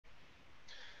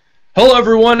Hello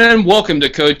everyone and welcome to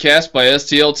CodeCast by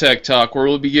STLTechTalk, where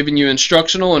we'll be giving you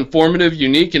instructional, informative,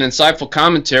 unique, and insightful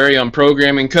commentary on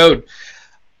programming code.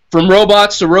 From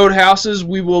robots to roadhouses,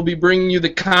 we will be bringing you the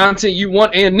content you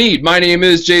want and need. My name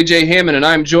is JJ Hammond and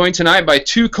I'm joined tonight by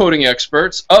two coding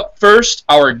experts. Up first,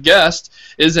 our guest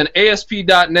is an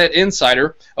ASP.NET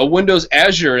Insider, a Windows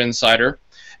Azure Insider,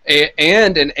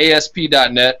 and an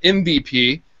ASP.NET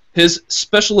MVP. His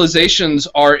specializations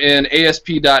are in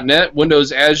ASP.NET,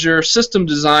 Windows Azure, system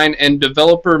design, and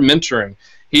developer mentoring.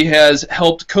 He has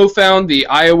helped co-found the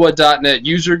Iowa.NET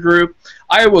user group,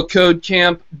 Iowa Code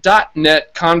Camp,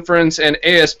 .NET Conference, and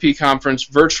ASP Conference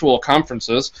virtual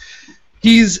conferences.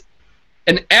 He's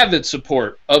an avid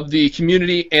support of the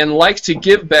community and likes to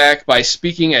give back by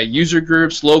speaking at user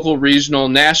groups, local, regional,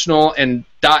 national, and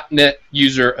 .NET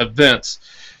user events.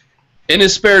 In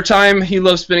his spare time, he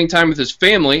loves spending time with his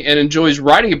family and enjoys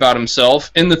writing about himself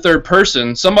in the third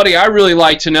person. Somebody I really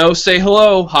like to know. Say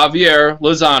hello, Javier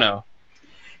Lozano.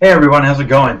 Hey everyone, how's it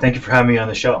going? Thank you for having me on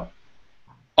the show.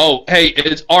 Oh, hey,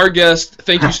 it's our guest.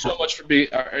 Thank you so much for being.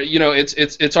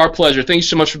 It's our pleasure. Thank you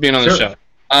so much for being on the show.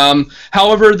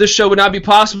 However, this show would not be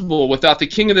possible without the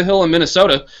King of the Hill in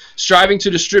Minnesota, striving to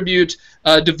distribute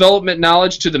development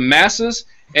knowledge to the masses,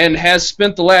 and has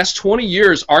spent the last 20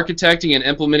 years architecting and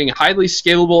implementing highly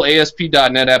scalable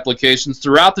ASP.NET applications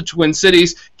throughout the Twin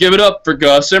Cities. Give it up for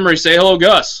Gus Emery. Say hello,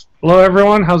 Gus. Hello,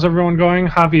 everyone. How's everyone going?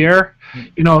 Javier,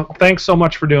 thanks so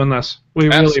much for doing this. We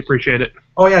really appreciate it.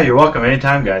 Oh, yeah, you're welcome.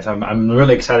 Anytime, guys. I'm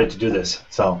really excited to do this.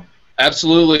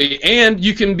 Absolutely. And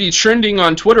you can be trending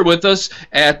on Twitter with us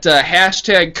at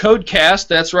hashtag CodeCast.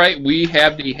 That's right. We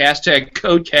have the hashtag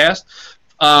CodeCast.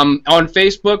 On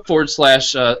Facebook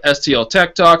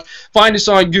 /STLTechTalk. Find us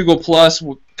on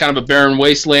Google+, kind of a barren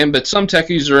wasteland, but some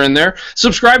techies are in there.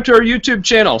 Subscribe to our YouTube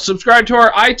channel. Subscribe to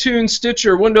our iTunes,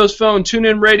 Stitcher, Windows Phone,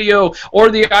 TuneIn Radio, or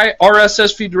the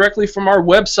RSS feed directly from our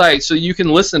website so you can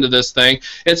listen to this thing.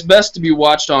 It's best to be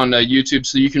watched on YouTube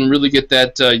so you can really get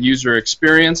that user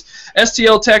experience.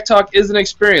 STL Tech Talk is an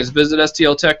experience. Visit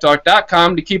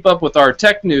STLTechTalk.com to keep up with our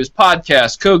tech news,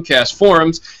 podcasts, CodeCast,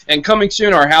 forums, and coming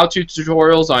soon our how-to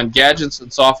tutorials on gadgets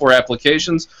and software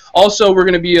applications. Also, we're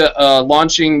going to be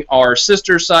launching our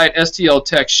sister site, STL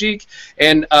Tech Chic,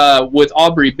 and with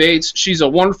Aubrey Bates. She's a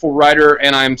wonderful writer,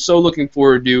 and I'm so looking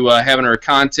forward to having her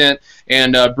content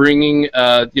and bringing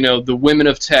the women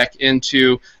of tech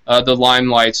into the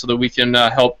limelight so that we can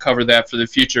help cover that for the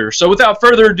future. So without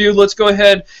further ado, let's go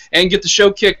ahead and get the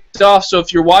show kicked off. So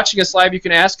if you're watching us live, you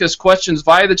can ask us questions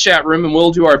via the chat room, and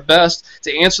we'll do our best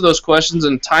to answer those questions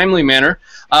in a timely manner.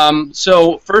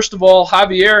 So first of all,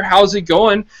 Javier, how's it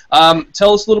going?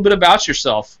 Tell us a little bit about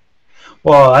yourself.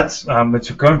 Well, it's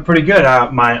going pretty good.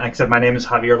 Like I said, my name is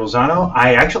Javier Lozano.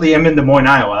 I actually am in Des Moines,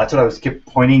 Iowa. That's what I was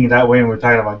pointing that way when we were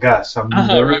talking about Gus. So I'm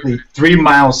literally 3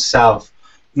 miles south,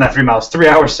 not 3 miles, 3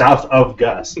 hours south of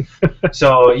Gus.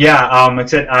 So yeah, like I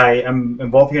said, I am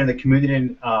involved here in the community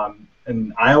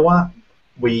in Iowa.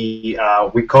 We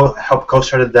helped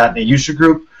co-started that in a user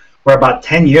group. We're about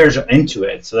 10 years into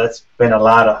it, so that's been a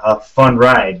lot of fun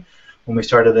ride when we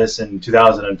started this in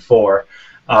 2004.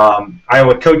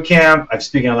 Iowa Code Camp. I've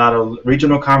spoken at a lot of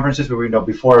regional conferences where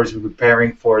before I was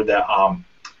preparing for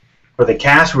the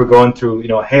cast, we were going through,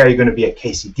 hey, are you going to be at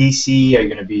KCDC? Are you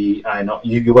going to be,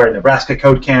 you were at Nebraska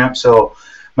Code Camp. So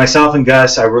myself and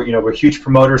Gus, we're huge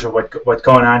promoters of what's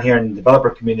going on here in the developer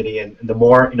community, and the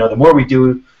more we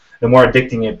do, the more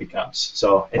addicting it becomes.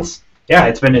 So it's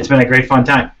been a great fun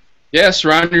time. Yeah,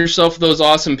 surround yourself with those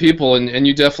awesome people, and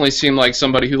you definitely seem like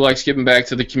somebody who likes giving back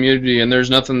to the community, and there's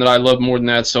nothing that I love more than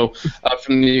that. So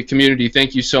from the community,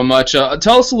 thank you so much.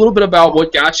 Tell us a little bit about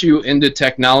what got you into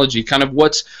technology, kind of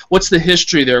what's the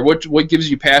history there, what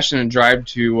gives you passion and drive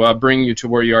to bring you to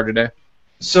where you are today?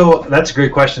 So that's a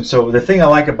great question. So the thing I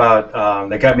like about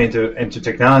that got me into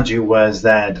technology was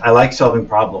that I like solving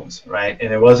problems, right?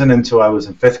 And it wasn't until I was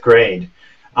in 5th grade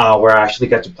where I actually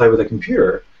got to play with a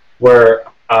computer where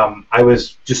I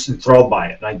was just enthralled by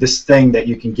it. Like this thing that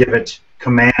you can give it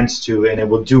commands to, and it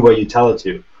will do what you tell it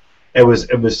to. I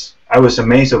was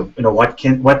amazed of what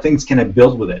things can I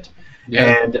build with it.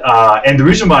 Yeah. And the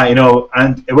reason why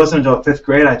and it wasn't until 5th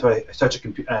grade I touched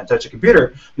a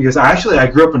computer because I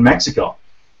grew up in Mexico,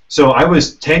 so I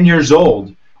was 10 years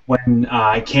old when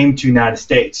I came to the United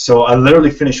States. So I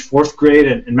literally finished 4th grade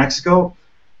in Mexico,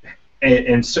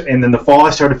 and then the fall I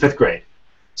started 5th grade.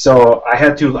 So I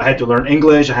had to learn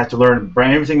English. I had to learn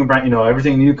everything about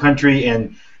everything in the new country,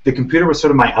 and the computer was sort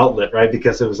of my outlet, right?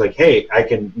 Because it was like, hey, I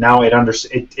can now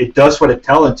it does what it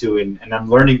tells it to, and I'm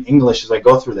learning English as I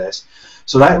go through this.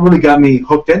 So that really got me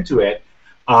hooked into it.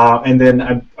 And then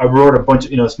I wrote a bunch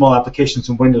of small applications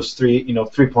in Windows 3,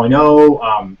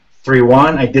 3.0,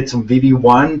 3.1. I did some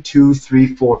VB1, 2,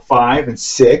 3, 4, 5, and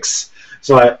 6.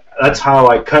 So that's how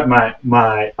I cut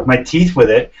my teeth with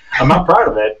it. I'm not proud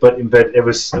of it, but it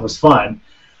was fun.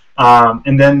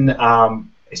 And then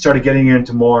I started getting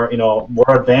into more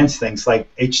advanced things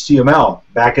like HTML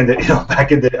back in the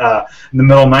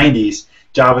middle '90s,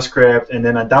 JavaScript, and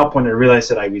then at that point I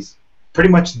realized that I was pretty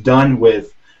much done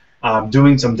with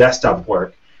doing some desktop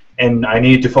work, and I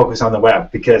needed to focus on the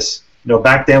web because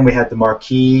back then we had the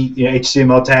marquee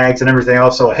HTML tags and everything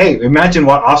else. So hey, imagine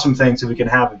what awesome things we can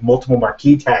have with multiple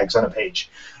marquee tags on a page,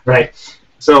 right?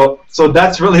 So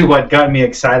that's really what got me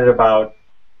excited about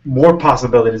more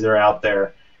possibilities that are out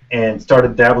there, and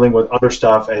started dabbling with other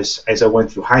stuff as I went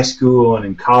through high school and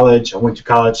in college. I went to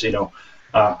college,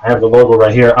 I have the logo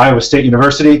right here, Iowa State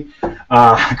University.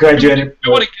 Graduated.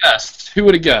 Who would have guessed? Who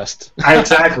would have guessed?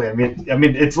 Exactly. I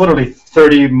mean, it's literally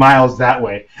 30 miles that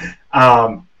way.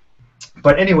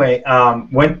 But anyway,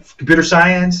 went computer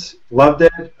science, loved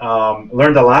it.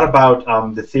 Learned a lot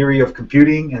about the theory of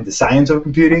computing and the science of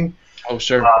computing. Oh,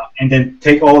 sure. And then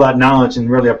take all that knowledge and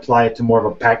really apply it to more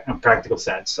of a practical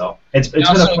sense. So it's been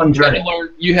a fun journey.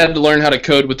 You had to learn how to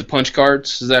code with the punch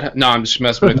cards? Is that? No, I'm just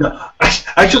messing with you.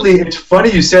 Actually, it's funny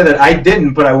you said that. I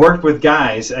didn't, but I worked with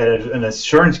guys at an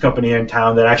insurance company in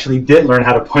town that actually did learn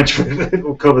how to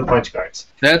code with punch cards.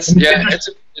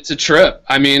 It's a trip.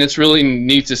 I mean, it's really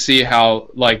neat to see how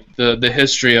the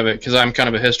history of it, because I'm kind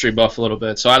of a history buff a little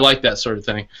bit, so I like that sort of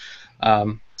thing.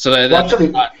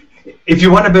 If you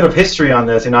want a bit of history on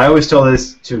this, and I always tell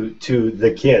this to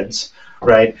the kids,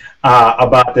 right,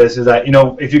 about this, is that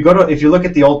if you look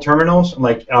at the old terminals,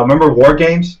 like remember War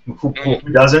Games? Who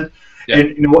doesn't? Yeah.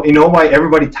 And you know why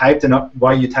everybody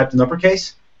why you typed in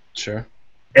uppercase? Sure.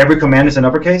 Every command is in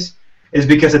uppercase, is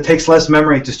because it takes less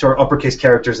memory to store uppercase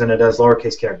characters than it does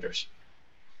lowercase characters.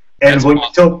 And when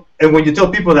you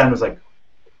tell people that, it's like,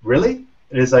 really?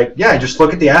 It is like, yeah, just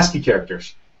look at the ASCII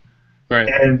characters. Right.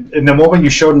 And the moment you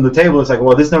show them the table, it's like,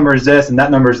 well, this number is this and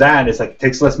that number is that. And it's like, it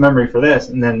takes less memory for this,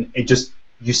 and then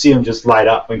you see them just light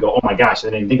up and go, oh my gosh, I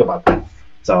didn't even think about that.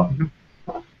 So.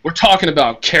 We're talking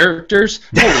about characters.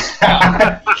 Holy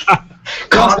cow.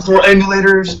 Console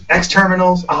emulators, X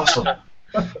terminals, awesome.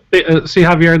 See,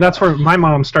 Javier, that's where my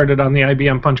mom started on the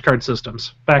IBM punch card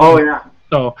systems. Yeah.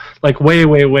 So, way,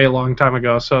 way, way long time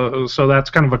ago. So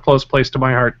that's kind of a close place to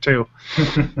my heart too.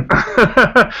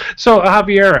 So,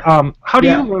 Javier, how do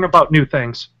you learn about new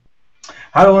things?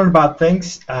 How to learn about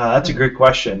things? That's a great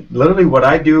question. Literally, what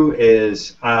I do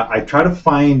is I try to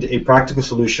find a practical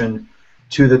solution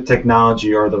to the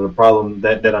technology or the problem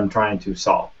that I'm trying to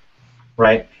solve,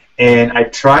 right? And I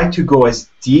try to go as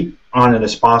deep on it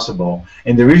as possible.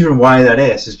 And the reason why that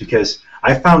is because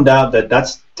I found out that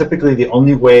that's typically the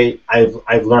only way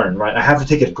I've learned, right? I have to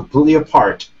take it completely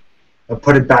apart and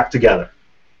put it back together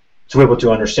to be able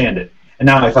to understand it. And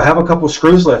now, if I have a couple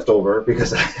screws left over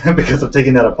because of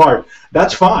taking that apart,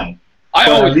 that's fine.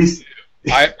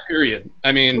 Period.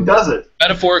 I mean, who does it?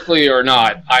 Metaphorically or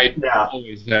not, I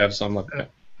always have some like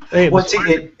that. Hey, go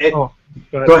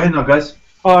ahead now, guys.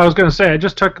 Oh, I was going to say, I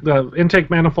just took the intake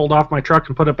manifold off my truck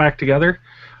and put it back together,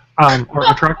 or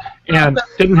the truck, and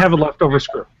didn't have a leftover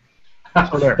screw.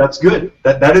 So there. That's good.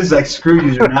 That is like screw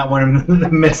user, not one to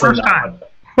miss on that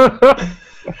one.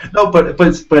 No, but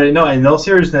no, in all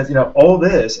seriousness, all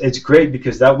this, it's great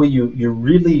because that way you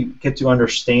really get to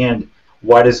understand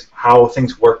how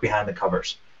things work behind the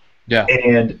covers. Yeah.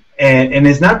 And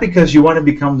it's not because you want to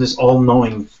become this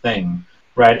all-knowing thing,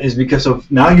 right? It's because of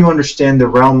now you understand the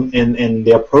realm and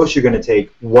the approach you're going to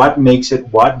take, what makes it,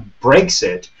 what breaks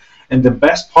it. And the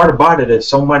best part about it is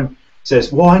someone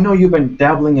says, well, I know you've been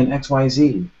dabbling in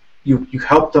XYZ. You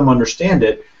help them understand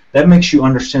it. That makes you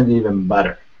understand it even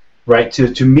better, right?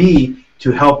 To me,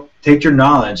 to help take your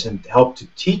knowledge and help to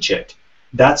teach it,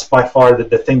 that's by far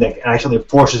the thing that actually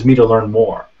forces me to learn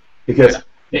more. Because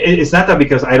it's not that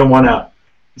because I don't want to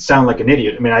sound like an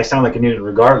idiot. I mean, I sound like an idiot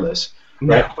regardless.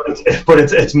 Right? Yeah. But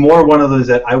it's more one of those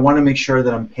that I want to make sure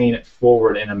that I'm paying it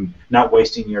forward and I'm not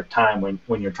wasting your time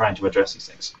when you're trying to address these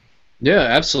things. Yeah,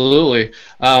 absolutely.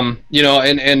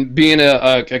 And being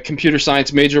a computer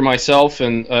science major myself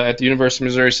and at the University of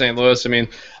Missouri St. Louis, I mean,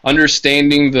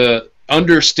 understanding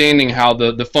how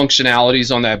the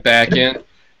functionalities on that back end.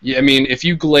 Yeah, I mean, if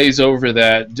you glaze over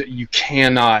that, you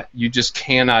just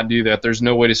cannot do that. There's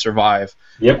no way to survive.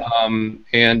 Yep.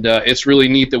 It's really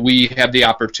neat that we have the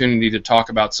opportunity to talk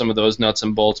about some of those nuts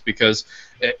and bolts because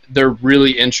they're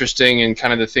really interesting and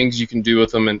kind of the things you can do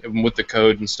with them and with the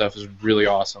code and stuff is really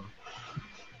awesome.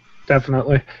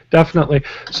 Definitely, definitely.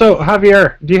 So,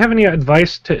 Javier, do you have any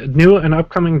advice to new and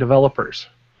upcoming developers?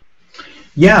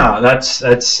 Yeah,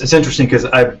 it's interesting because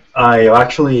I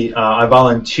actually I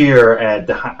volunteer at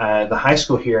the high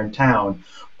school here in town,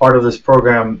 part of this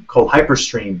program called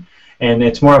Hyperstream, and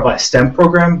it's more of a STEM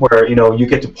program where you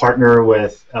get to partner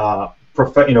with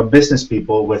business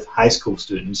people with high school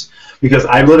students, because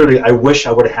I wish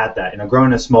I would have had that.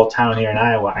 Growing in a small town here in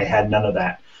Iowa, I had none of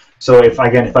that. So if I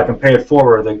can pay it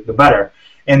forward, the better.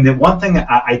 And the one thing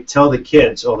I tell the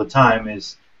kids all the time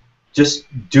is, just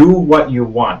do what you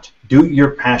want. Do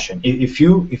your passion. If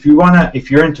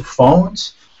you're into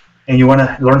phones and you want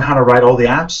to learn how to write all the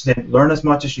apps, then learn as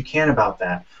much as you can about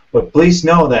that. But please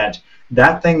know that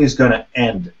that thing is going to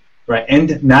end, right?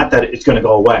 And not that it's going to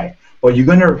go away, but you're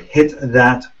going to hit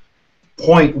that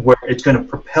point where it's going to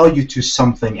propel you to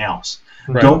something else.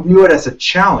 Right. Don't view it as a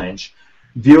challenge.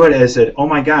 View it as oh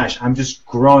my gosh, I'm just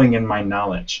growing in my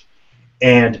knowledge.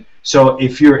 And so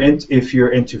if you're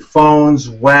into phones,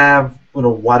 web,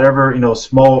 whatever,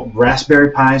 small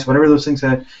Raspberry Pis, whatever those things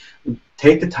are,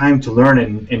 take the time to learn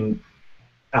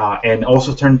and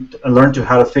also learn to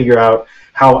how to figure out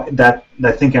how that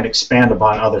thing can expand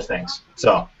upon other things.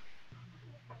 So.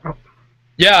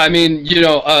 Yeah, I mean,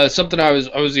 something I was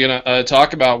gonna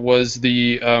talk about was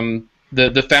the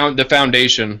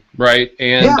foundation, right?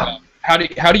 And yeah. How do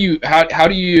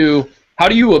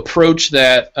you approach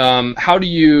that? How do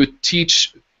you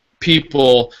teach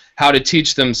people how to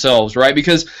teach themselves, right?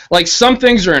 Because like some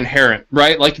things are inherent,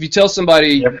 right? Like if you tell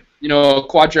somebody, yep. A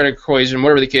quadratic equation,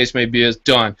 whatever the case may be, is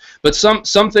done. But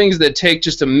some things that take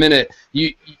just a minute,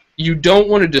 you don't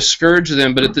want to discourage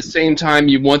them, but at the same time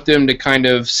you want them to kind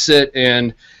of sit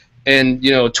and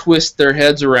twist their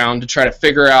heads around to try to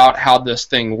figure out how this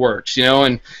thing works,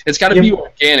 and it's got to be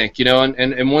organic,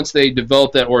 and once they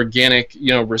develop that organic,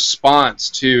 response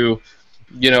to,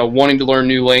 wanting to learn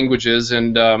new languages,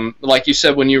 and like you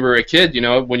said, when you were a kid,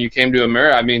 when you came to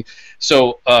America, I mean,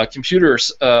 so computer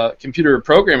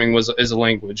programming is a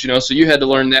language, so you had to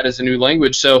learn that as a new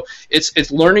language. So it's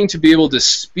learning to be able to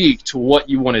speak to what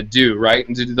you want to do, right,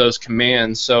 and to do those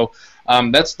commands. So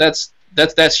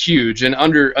that's huge, and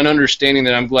an understanding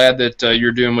that I'm glad that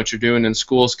you're doing what you're doing in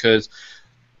schools, because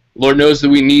Lord knows that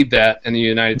we need that in the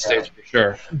United States for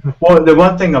sure. Well, the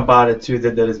one thing about it too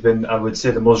that has been, I would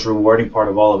say, the most rewarding part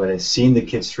of all of it is seeing the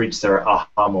kids reach their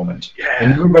aha moment. Yeah,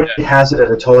 and everybody has it at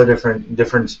a totally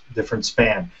different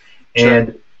span.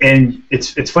 And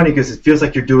it's funny because it feels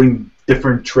like you're doing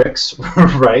different tricks,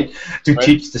 right, to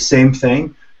teach the same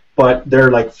thing, but there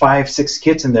are like 5-6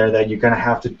 kids in there that you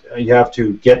have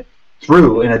to get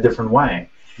through in a different way.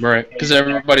 Right, because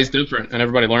everybody's different and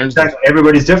everybody learns. Exactly,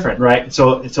 everybody's different, right?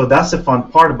 So that's the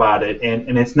fun part about it,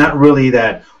 and it's not really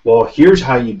that, well, here's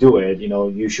how you do it,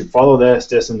 you should follow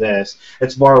this, and this.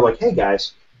 It's more like, hey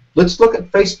guys, let's look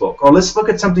at Facebook, or let's look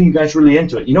at something you guys really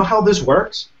into it. You know how this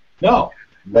works? No,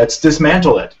 let's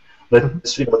dismantle it.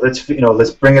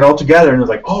 Let's bring it all together, and it's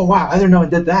like, oh wow, I didn't know I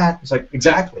did that. It's like,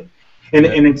 exactly, and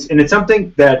it's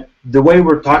something that the way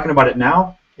we're talking about it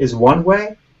now is one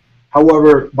way.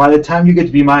 However, by the time you get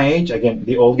to be my age, again,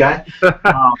 the old guy,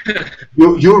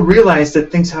 you'll realize that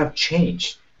things have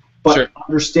changed. But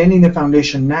understanding the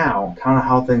foundation now, kind of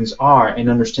how things are, and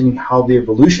understanding how the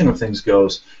evolution of things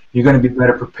goes, you're going to be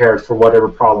better prepared for whatever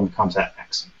problem comes at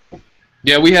next.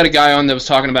 Yeah, we had a guy on that was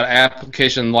talking about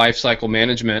application lifecycle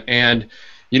management, and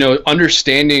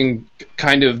understanding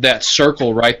kind of that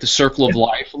circle, right, the circle of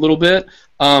life a little bit.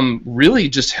 Really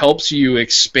just helps you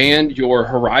expand your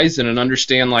horizon and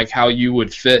understand like how you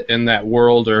would fit in that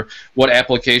world, or what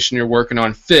application you're working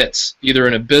on fits either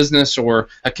in a business or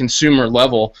a consumer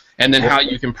level, and then how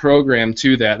you can program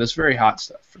to that. That's very hot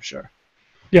stuff for sure.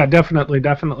 Yeah, definitely.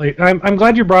 I'm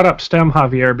glad you brought up STEM,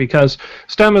 Javier, because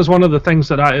STEM is one of the things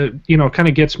that kind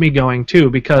of gets me going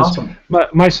too, because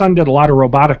my son did a lot of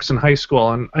robotics in high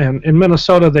school, and in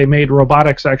Minnesota they made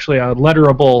robotics actually a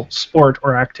letterable sport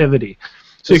or activity.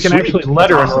 So you can actually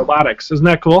letter in robotics. Isn't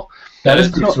that cool? That is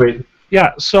pretty sweet.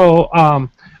 Yeah, so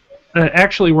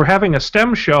actually we're having a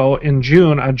STEM show in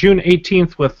June, June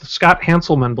 18th with Scott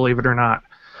Hanselman, believe it or not.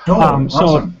 Awesome.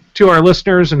 So to our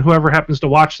listeners and whoever happens to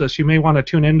watch this, you may want to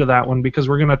tune into that one, because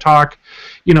we're going to talk,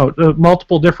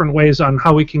 multiple different ways on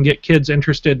how we can get kids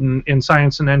interested in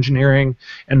science and engineering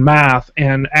and math,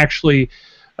 and actually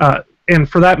and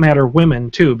for that matter,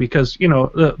 women too, because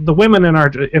the women in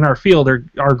our field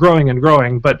are growing and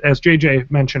growing. But as JJ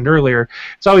mentioned earlier,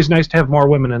 it's always nice to have more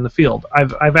women in the field.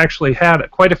 I've actually had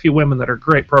quite a few women that are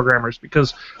great programmers,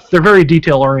 because they're very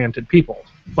detail-oriented people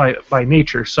by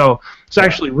nature. So it's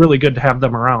actually really good to have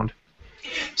them around.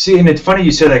 See, and it's funny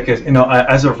you say that because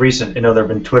as of recent, there have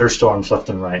been Twitter storms left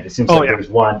and right. It seems like there's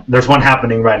one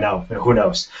happening right now. Who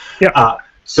knows? Yeah.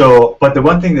 But the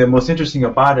one thing that's most interesting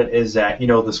about it is that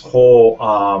this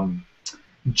whole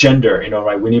gender,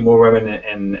 right? We need more women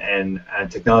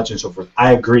and technology and so forth.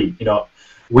 I agree.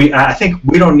 I think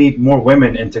we don't need more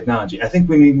women in technology. I think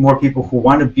we need more people who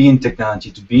want to be in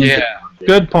technology to be in technology.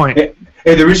 Good point.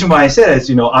 And the reason why I said it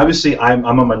is, obviously I'm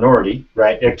a minority,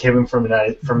 right? I came from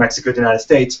Mexico to the United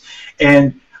States,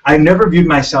 and I never viewed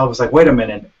myself as like, wait a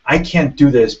minute, I can't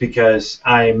do this because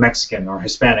I'm Mexican or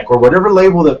Hispanic or whatever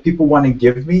label that people want to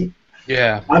give me.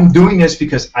 Yeah. I'm doing this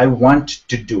because I want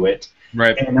to do it,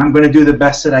 right? And I'm going to do the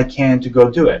best that I can to go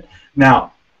do it.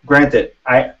 Now, granted,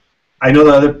 I know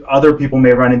that other people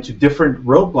may run into different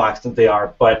roadblocks than they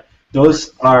are, but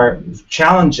those are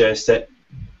challenges that,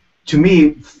 to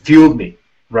me, fueled me,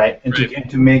 right? And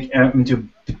to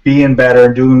being better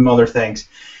and doing other things.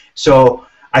 So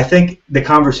I think the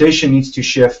conversation needs to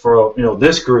shift for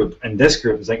this group and this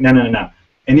group. It's like no.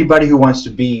 Anybody who wants to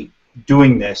be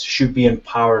doing this should be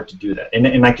empowered to do that.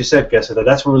 And like you said, Gessa,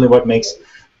 that's really what makes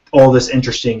all this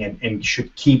interesting and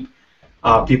should keep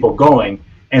people going.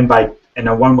 And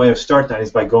one way of start that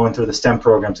is by going through the STEM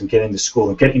programs and getting to school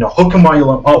and hook them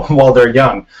while they're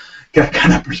young. Get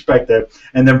kind of perspective,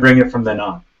 and then bring it from then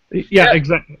on. Yeah,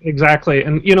 exactly.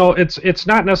 And it's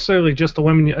not necessarily just the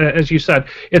women, as you said.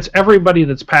 It's everybody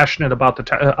that's passionate about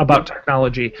about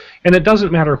technology, and it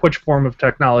doesn't matter which form of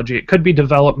technology. It could be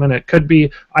development, it could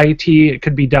be IT, it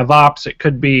could be DevOps, it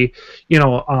could be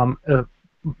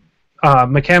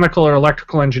mechanical or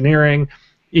electrical engineering,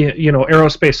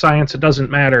 aerospace science. It doesn't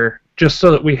matter. Just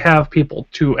so that we have people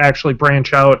to actually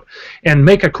branch out and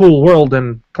make a cool world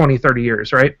in 20, 30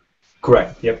 years, right?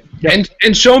 Correct. Yep.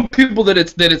 And showing people that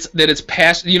it's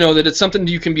passion, that it's something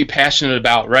you can be passionate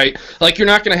about, right? Like you're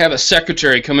not going to have a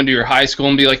secretary come into your high school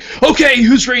and be like, okay,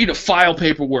 who's ready to file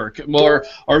paperwork,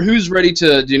 or who's ready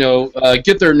to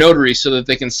get their notary so that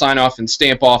they can sign off and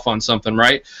stamp off on something,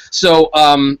 right? So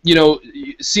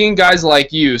seeing guys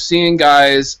like you, seeing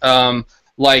guys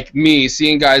like me,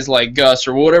 seeing guys like Gus,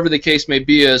 or whatever the case may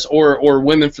be, or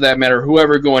women for that matter,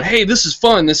 whoever, going, hey, this is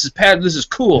fun, this is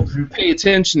cool, pay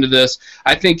attention to this,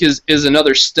 I think is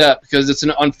another step, because it's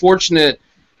an unfortunate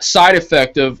side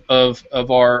effect of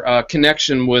our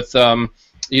connection with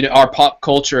our pop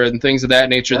culture and things of that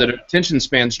nature, that attention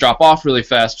spans drop off really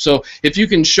fast. So if you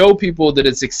can show people that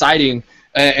it's exciting,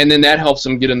 and then that helps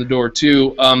them get in the door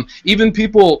too. Even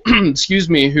people, excuse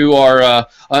me, who are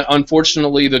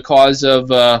unfortunately the cause of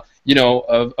the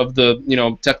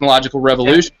technological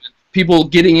revolution. People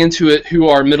getting into it who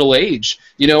are middle-aged,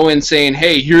 and saying,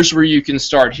 hey, here's where you can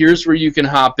start, here's where you can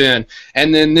hop in,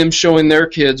 and then them showing their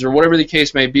kids, or whatever the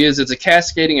case may be, is it's a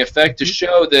cascading effect to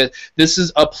show that this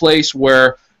is a place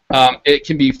where it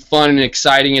can be fun and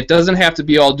exciting. It doesn't have to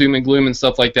be all doom and gloom and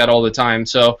stuff like that all the time.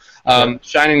 So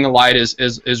shining the light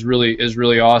is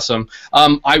really awesome.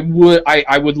 I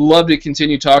would love to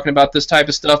continue talking about this type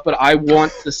of stuff, but I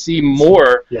want to see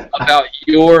more about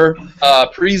your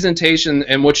presentation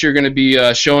and what you're going to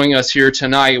be showing us here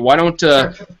tonight. Why don't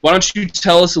you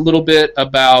tell us a little bit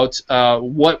about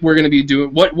what we're going to be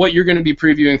doing, what you're going to be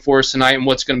previewing for us tonight, and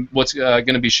what's going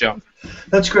to be shown.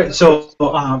 That's great. So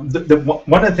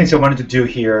one of the things I wanted to do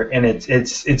here, and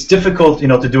it's difficult,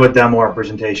 to do a demo or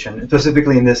presentation,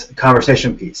 specifically in this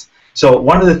conversation piece. So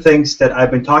one of the things that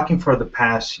I've been talking for the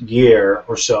past year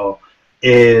or so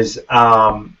is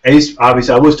obviously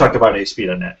I always talked about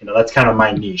ASP.NET. That's kind of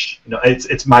my niche.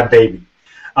 It's my baby.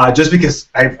 Just because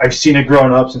I've seen it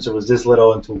growing up since it was this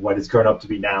little into what it's grown up to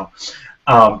be now.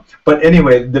 But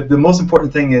anyway, the most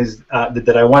important thing is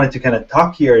that I wanted to kind of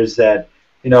talk here is that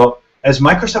as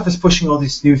Microsoft is pushing all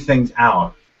these new things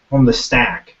out from the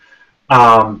stack,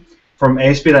 from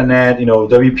ASP.NET,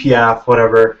 WPF,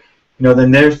 whatever,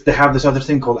 then they have this other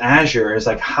thing called Azure. It's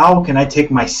like, how can I take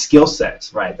my skill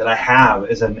sets, right, that I have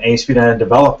as an ASP.NET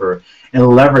developer and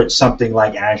leverage something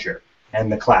like Azure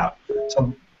and the cloud?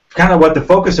 So kind of what the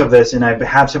focus of this, and I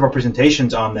have several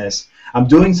presentations on this. I'm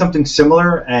doing something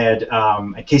similar at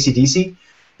KCDC,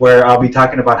 where I'll be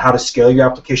talking about how to scale your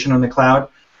application on the cloud.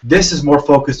 This is more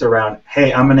focused around,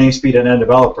 hey, I'm an ASP.NET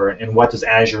developer, and what does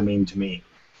Azure mean to me?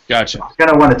 Gotcha. So I kind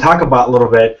of want to talk about a little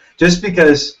bit, just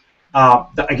because,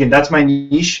 again, that's my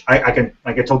niche. I can,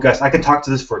 like I told Gus, I can talk to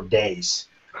this for days,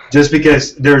 just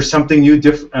because there's something new,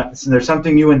 there's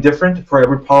something new and different for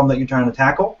every problem that you're trying to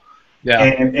tackle. Yeah.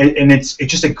 And it's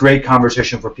just a great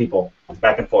conversation for people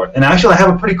back and forth. And actually, I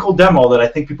have a pretty cool demo that I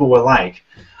think people will like,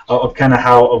 of kind of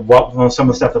some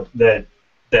of the stuff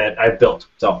that I've built.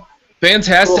 So.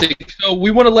 Fantastic. So we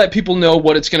want to let people know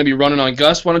what it's going to be running on.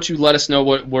 Gus, why don't you let us know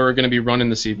what we're going to be running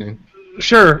this evening?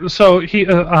 Sure. So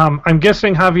I'm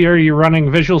guessing, Javier, you're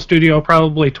running Visual Studio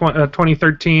probably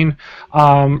 2013,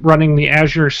 running the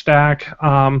Azure stack,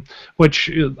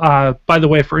 which, by the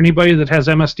way, for anybody that has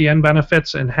MSDN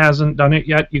benefits and hasn't done it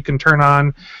yet, you can turn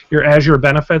on your Azure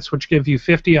benefits, which give you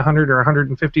 $50, $100, or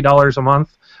 $150 a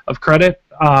month of credit.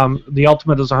 The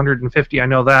ultimate is $150, I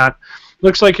know that.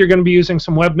 Looks like you're going to be using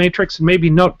some WebMatrix and maybe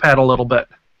Notepad a little bit.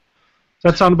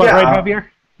 Does that sound about right, Javier?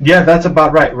 Yeah, that's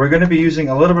about right. We're going to be using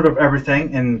a little bit of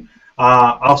everything, and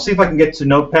I'll see if I can get to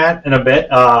Notepad in a bit.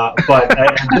 But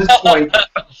at this point,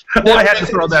 I had to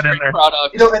throw that in there.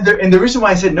 You know, and the reason why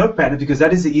I said Notepad is because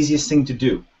that is the easiest thing to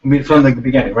do. I mean, from the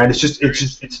beginning, right? It's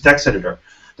a text editor.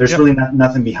 There's really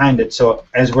nothing behind it. So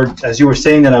as you were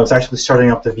saying that, I was actually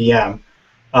starting up the VM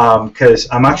because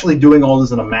I'm actually doing all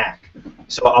this on a Mac.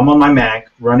 So I'm on my Mac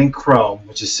running Chrome,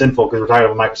 which is sinful because we're talking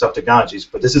about Microsoft technologies,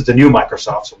 but this is the new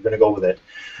Microsoft, so we're going to go with it.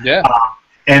 Yeah.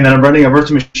 And then I'm running a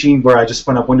virtual machine where I just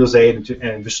spun up Windows 8 and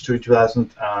Visual Studio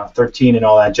 2013 and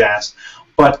all that jazz.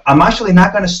 But I'm actually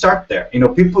not going to start there. You know,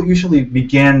 people usually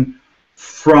begin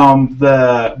from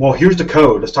here's the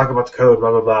code. Let's talk about the code,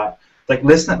 blah, blah, blah. Like,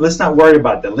 let's not worry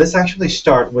about that. Let's actually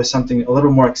start with something a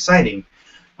little more exciting.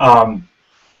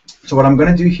 So what I'm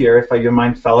going to do here, if you don't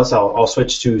mind, fellas, I'll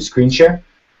switch to screen share,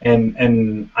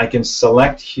 and I can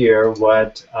select here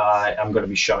what I'm going to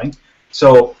be showing.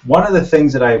 So one of the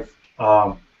things that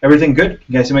everything good?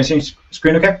 You guys see my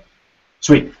screen okay?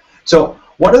 Sweet. So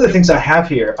one of the things I have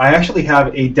here, I actually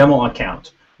have a demo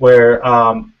account where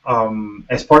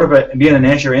as part of being an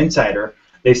Azure Insider,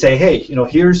 they say, hey, you know,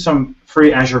 here's some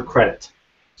free Azure credit.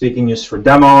 So you can use for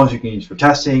demos, you can use for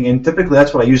testing, and typically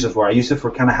that's what I use it for. I use it for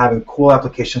kind of having cool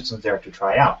applications in there to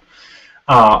try out.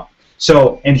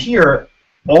 And here,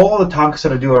 all the talks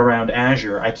that I do around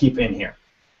Azure, I keep in here.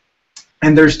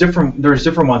 And there's different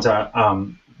ones,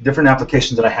 different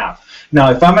applications that I have.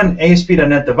 Now, if I'm an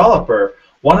ASP.NET developer,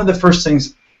 one of the first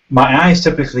things my eyes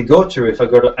typically go to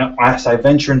as I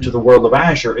venture into the world of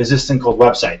Azure is this thing called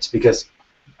websites, because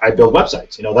I build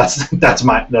websites. You know, that's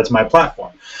my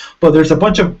platform. But there's a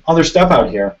bunch of other stuff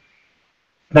out here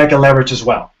that I can leverage as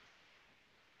well.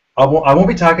 I won't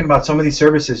be talking about some of these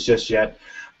services just yet,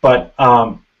 but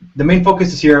the main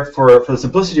focus is here for the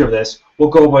simplicity of this. We'll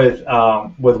go with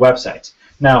websites.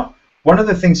 Now, one of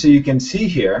the things that you can see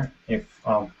here, if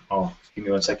give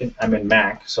me 1 second. I'm in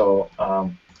Mac, so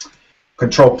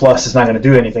Control Plus is not going to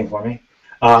do anything for me.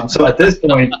 So at this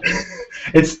point,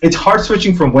 it's hard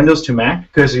switching from Windows to Mac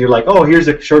because you're like, oh, here's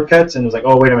the shortcuts, and it's like,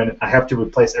 oh, wait a minute, I have to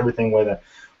replace everything with an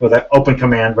open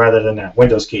command rather than a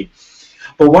Windows key.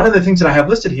 But one of the things that I have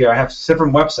listed here, I have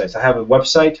different websites. I have a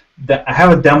website that I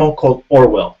have a demo called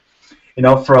Orwell. You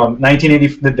know, from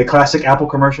 1980, the classic Apple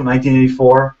commercial,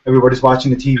 1984. Everybody's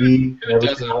watching the TV and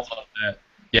everything else.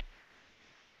 Yeah.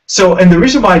 So, and the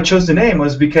reason why I chose the name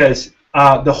was because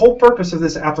the whole purpose of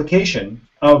this application,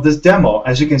 of this demo,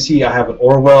 as you can see, I have an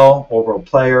Orwell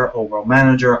Player, Orwell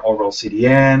Manager, Orwell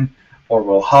CDN,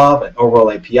 Orwell Hub, and Orwell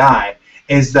API,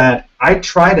 is that I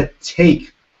try to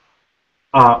take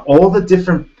all the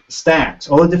different stacks,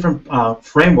 all the different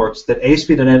frameworks that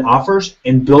ASP.NET offers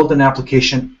and build an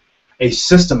application, a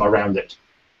system around it.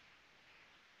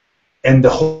 And the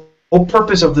whole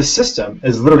purpose of the system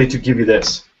is literally to give you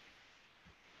this.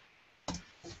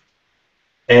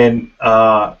 And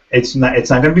it's not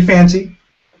going to be fancy.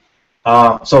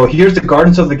 So here's the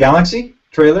Guardians of the Galaxy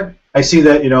trailer. I see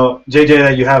that, you know, JJ,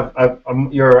 that you have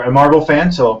you're a Marvel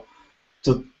fan, so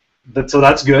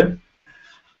that's good.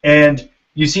 And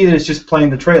you see that it's just playing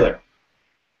the trailer.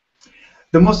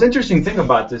 The most interesting thing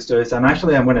about this, though, is I'm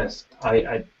going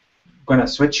to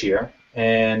switch here,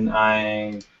 and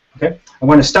I'm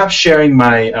going to stop sharing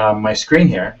my my screen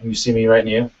here. And you see me right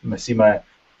now. You see my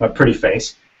pretty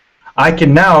face. I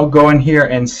can now go in here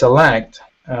and select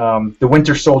The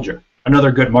Winter Soldier,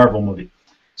 another good Marvel movie.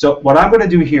 So what I'm going to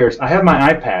do here is I have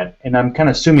my iPad, and I'm kind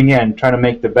of zooming in, trying to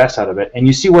make the best out of it. And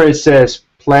you see where it says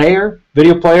Player,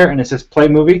 Video Player, and it says Play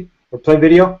Movie or Play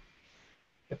Video?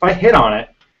 If I hit on it,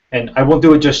 and I won't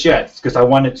do it just yet because I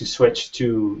want it to switch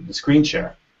to the screen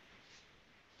share.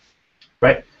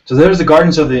 Right? So there's the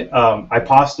Guardians of the, I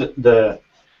paused the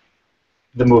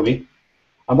movie.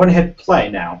 I'm going to hit play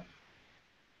now.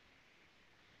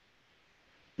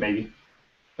 Maybe.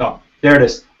 Oh, there it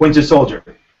is, Winter Soldier.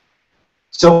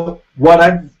 So what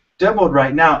I've demoed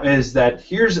right now is that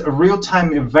here's a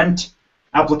real-time event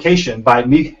application by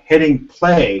me hitting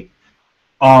play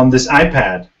on this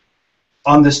iPad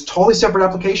on this totally separate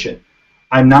application.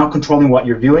 I'm now controlling what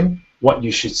you're viewing, what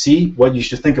you should see, what you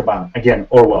should think about. Again,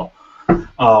 Orwell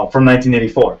from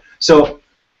 1984. So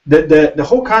the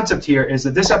whole concept here is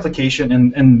that this application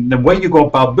and the way you go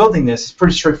about building this is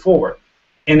pretty straightforward.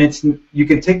 And you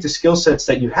can take the skill sets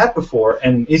that you had before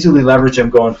and easily leverage them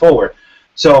going forward.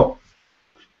 So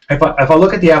if I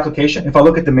look at the application, if I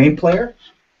look at the main player,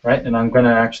 right, and I'm going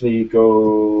to actually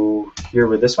go here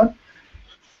with this one,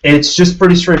 it's just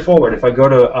pretty straightforward. If I go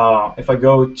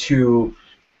to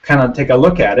kind of take a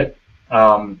look at it,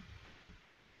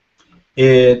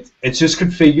 it's just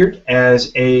configured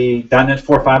as a .NET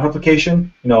 4.5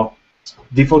 application.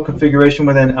 Default configuration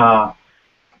within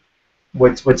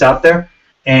what's out there,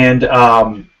 and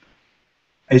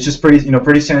it's just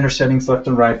pretty standard settings left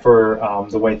and right for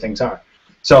the way things are.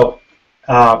 So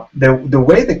the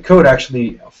way the code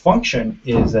actually function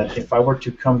is that if I were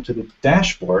to come to the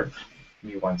dashboard,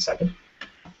 give me 1 second,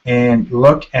 and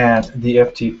look at the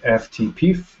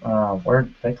FTP, where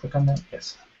did I click on that?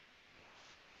 Yes.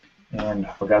 And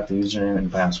I forgot the username and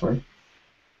password.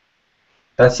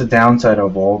 That's the downside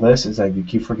of all this, is that you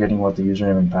keep forgetting what the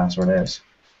username and password is.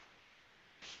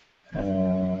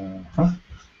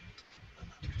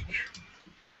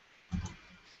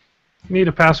 Need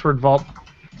a password vault.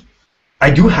 I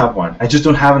do have one. I just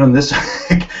don't have it on this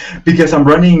because I'm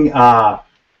running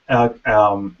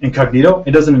incognito.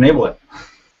 It doesn't enable it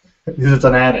because it's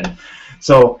an add-in.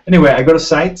 So anyway, I go to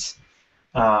sites.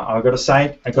 I go to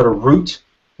site. I go to root,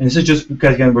 and this is just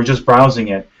because again we're just browsing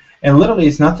it, and literally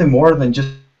it's nothing more than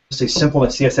just a simple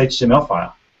CSHTML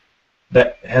file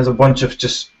that has a bunch of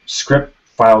just script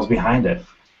files behind it,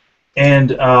 and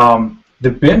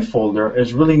the bin folder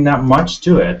is really not much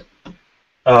to it.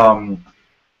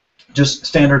 Just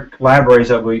standard libraries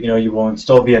that you will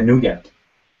install via NuGet.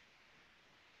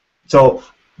 So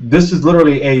this is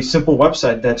literally a simple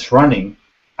website that's running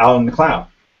out in the cloud.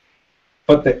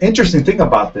 But the interesting thing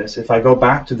about this, if I go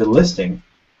back to the listing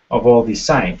of all these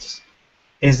sites,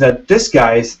 is that this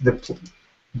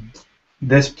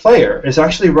player is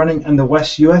actually running in the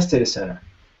West US data center.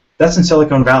 That's in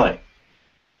Silicon Valley.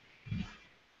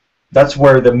 That's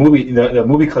where the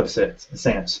movie clip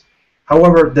stands.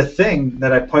 However, the thing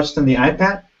that I punched on the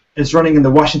iPad is running in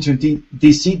the Washington,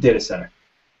 D.C. data center.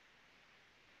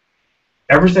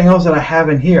 Everything else that I have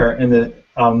in here,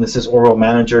 this is Oral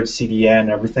Manager, CDN,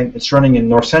 everything, it's running in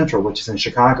North Central, which is in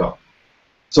Chicago.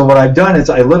 So what I've done is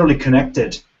I literally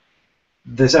connected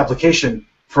this application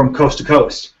from coast to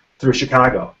coast through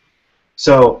Chicago.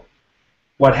 So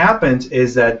what happens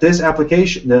is that this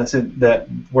application,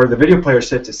 where the video player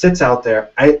sits, it sits out there.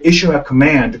 I issue a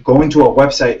command going to a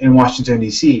website in Washington,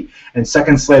 D.C., and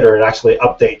seconds later it actually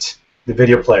updates the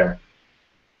video player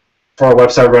for a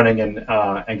website running in,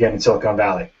 again, in Silicon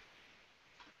Valley.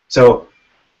 So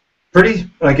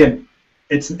again,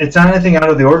 it's not anything out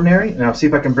of the ordinary. And I'll see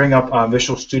if I can bring up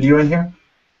Visual Studio in here.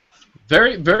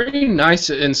 Very, very nice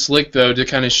and slick, though, to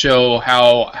kind of show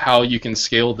how you can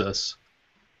scale this.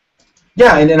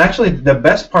 Yeah, and actually the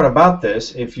best part about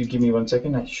this, if you give me 1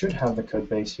 second, I should have the code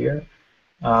base here.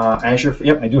 Azure,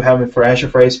 yep, I do have it for Azure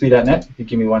for ASP.NET. If you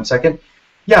give me 1 second.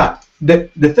 Yeah, the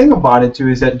thing about it too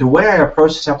is that the way I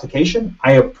approach this application,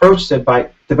 I approached it by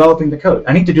developing the code.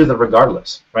 I need to do that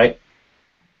regardless, right?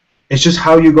 It's just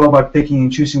how you go about picking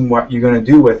and choosing what you're going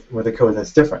to do with the code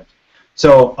that's different.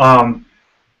 So,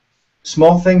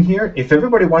 small thing here, if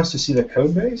everybody wants to see the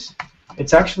code base,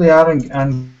 it's actually out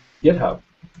on GitHub.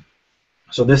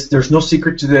 So there's no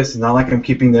secret to this. It's not like I'm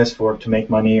keeping this to make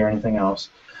money or anything else.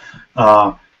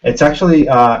 It's actually,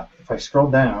 if I scroll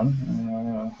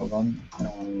down, hold on,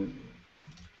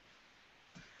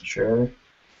 sure.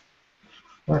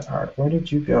 Where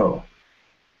did you go?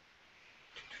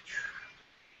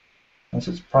 Unless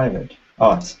it's private.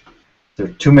 Oh, there are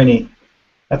too many.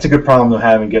 That's a good problem to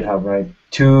have in GitHub, right?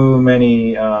 Too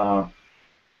many. Where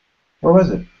was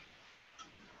it?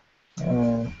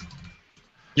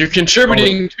 You're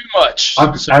contributing too much.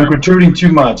 I'm contributing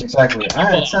too much, exactly.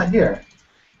 It's not here.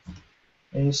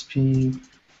 ASP.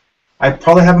 I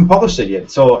probably haven't published it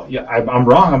yet, so yeah, I'm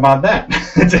wrong about that.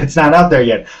 It's not out there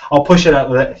yet. I'll push it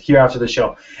out here after the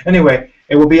show. Anyway,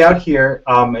 it will be out here.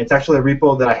 It's actually a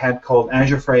repo that I had called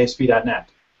Azure for ASP.NET.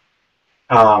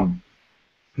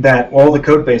 That all the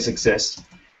code base exists.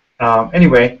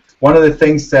 Anyway, one of the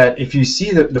things that if you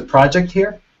see the project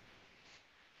here,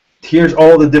 here's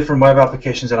all the different web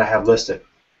applications that I have listed.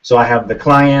 So I have the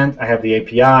client, I have the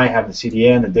API, I have the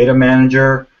CDN, the data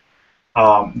manager,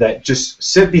 that just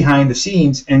sit behind the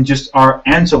scenes and just are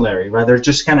ancillary, rather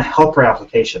just kind of helper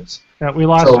applications. Yeah, we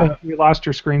lost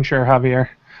your screen share, Javier.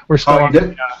 We're still on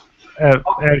the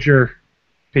Azure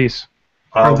piece.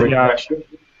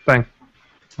 Thing.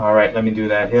 All right, let me do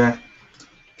that here.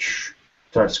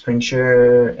 Start screen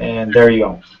share, and there you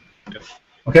go.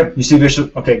 Okay, you see visual.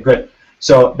 Okay, good.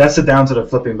 So that's the downs that are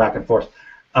flipping back and forth.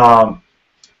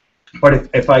 But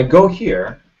if I go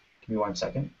here, give me 1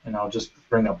 second, and I'll just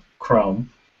bring up Chrome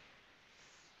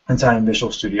inside in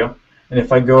Visual Studio. And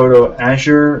if I go to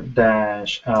Azure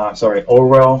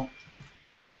Orwell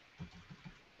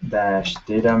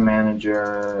Data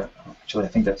Manager, actually I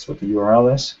think that's what the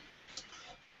URL is.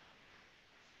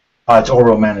 It's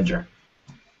Orwell Manager.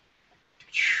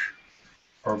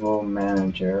 Orwell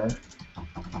Manager.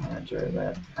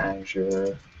 That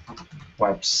Azure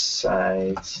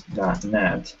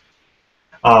websites.net.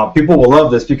 People will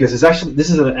love this because this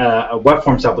is a web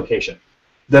forms application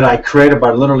that I created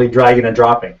by literally dragging and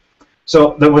dropping.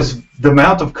 So the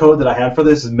amount of code that I had for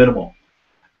this is minimal.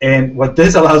 And what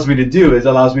this allows me to do is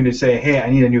allows me to say, hey, I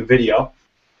need a new video.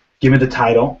 Give me the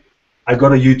title. I go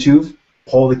to YouTube,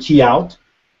 pull the key out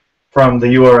from the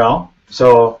URL.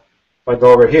 So if I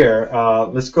go over here,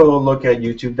 let's go look at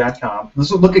youtube.com.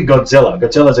 Let's look at Godzilla.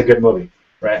 Godzilla is a good movie,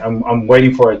 right? I'm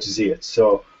waiting for it to see it.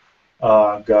 So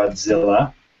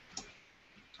Godzilla.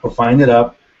 We'll find it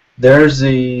up. There's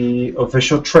the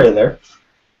official trailer.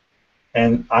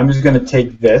 And I'm just going to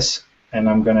take this, and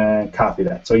I'm going to copy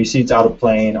that. So you see it's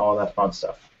autoplaying, all that fun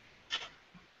stuff.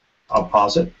 I'll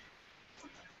pause it.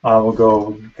 We'll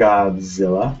go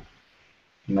Godzilla,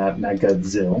 not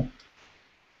Godzilla.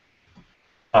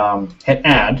 Hit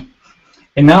add,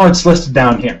 and now it's listed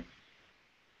down here.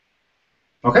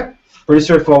 Okay, pretty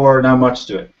straightforward, not much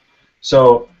to it.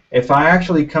 So if I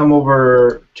actually come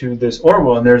over to this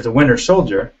Orwell and there's the Winter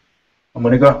Soldier, I'm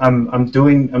gonna go. I'm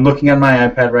looking at my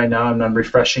iPad right now and I'm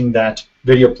refreshing that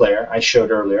video player I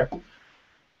showed earlier.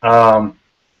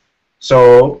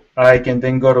 So I can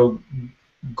then go to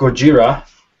Gojira,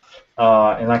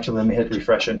 and actually let me hit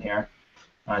refresh in here,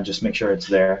 just make sure it's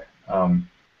there.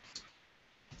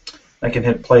 I can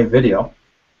hit play video.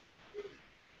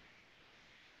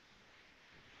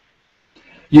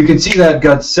 You can see that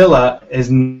Godzilla is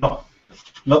nope,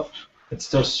 it's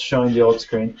still showing the old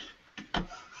screen.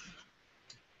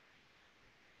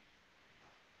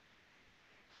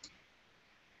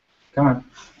 Come on.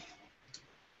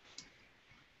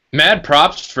 Mad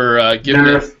props for giving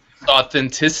us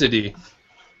authenticity.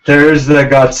 There's the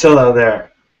Godzilla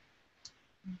there.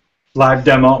 Live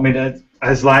demo. I mean,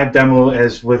 as live demo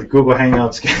as with Google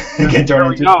Hangouts can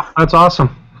turn into. Oh, that's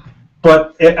awesome.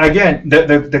 But again,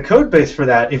 the code base for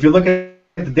that, if you look at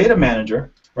the data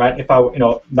manager, right? If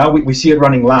now we see it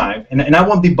running live, and I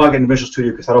won't debug it in Visual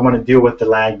Studio because I don't want to deal with the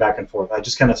lag back and forth. I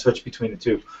just kind of switch between the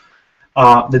two.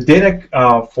 The data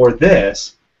for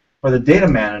the data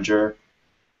manager,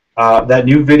 that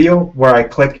new video where I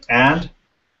click add,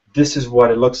 this is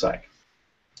what it looks like.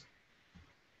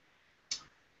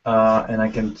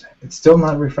 And it's still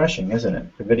not refreshing, isn't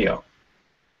it, the video?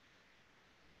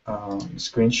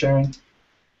 Screen sharing.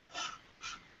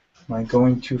 Am I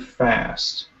going too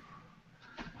fast?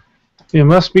 You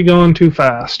must be going too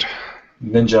fast.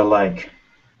 Ninja-like.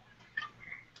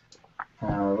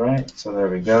 Alright, so there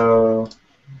we go.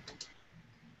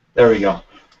 There we go.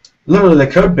 Literally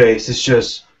the code base is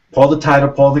just pull the title,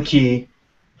 pull the key,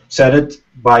 set it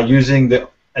by using a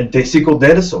SQL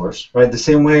data source, right? The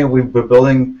same way we've been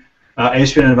building,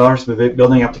 ASP.NET developers have been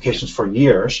building applications for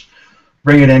years.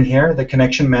 Bring it in here, the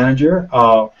connection manager.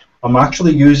 I'm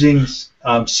actually using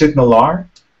SignalR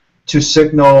to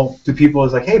signal to people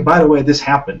as like, hey, by the way, this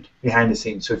happened behind the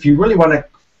scenes. So if you really want to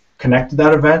connect to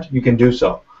that event, you can do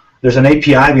so. There's an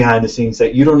API behind the scenes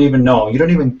that you don't even know. You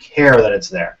don't even care that it's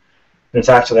there. It's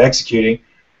actually executing.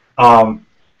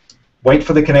 Wait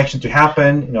for the connection to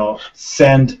happen.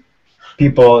 Send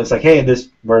people. It's like, hey,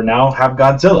 we now have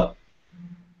Godzilla,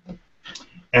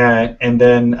 and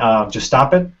then just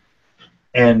stop it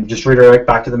and just redirect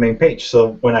back to the main page.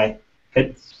 So when I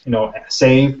hit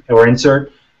save or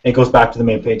insert, it goes back to the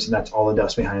main page, and that's all it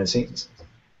does behind the scenes.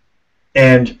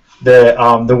 And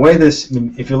the way this,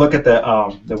 if you look at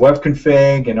the web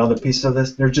config and other pieces of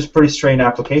this, they're just pretty straight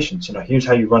applications. Here's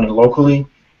how you run it locally.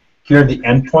 Here are the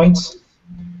endpoints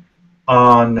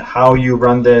on how you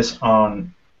run this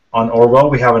on Orwell.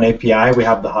 We have an API. We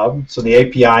have the hub. So the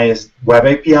API is web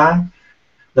API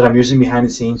that I'm using behind the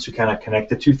scenes to kind of connect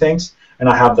the two things, and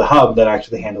I have the hub that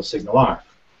actually handles SignalR.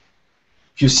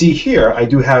 If you see here, I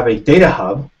do have a data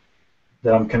hub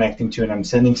that I'm connecting to and I'm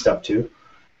sending stuff to.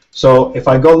 So if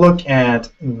I go look at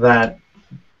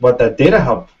what that data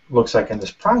hub looks like in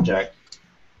this project,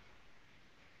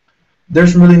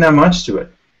 there's really not much to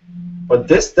it. What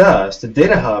this does, the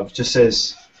data hub just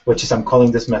says, which is I'm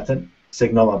calling this method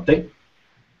signal update.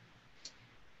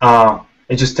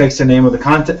 It just takes the name of the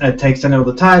content, it takes the name of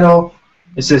the title.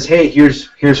 It says, hey, here's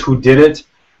who did it.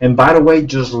 And by the way,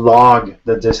 just log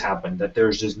that this happened, that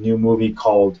there's this new movie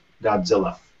called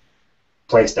Godzilla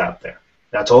placed out there.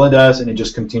 That's all it does, and it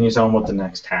just continues on with the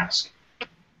next task.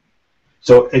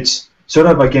 So it's sort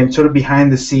of, again, sort of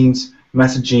behind the scenes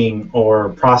messaging or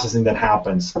processing that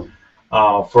happens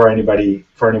for anybody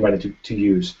to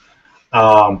use.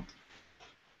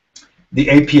 The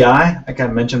API, I kind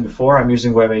of mentioned before, I'm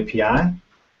using Web API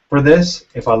for this.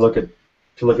 If I look at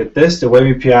this, the Web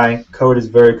API code is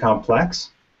very complex.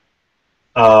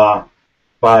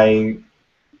 By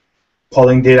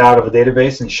pulling data out of a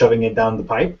database and shoving it down the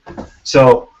pipe.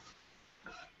 So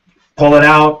pull it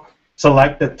out,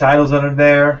 select the titles that are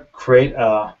there, create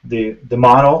the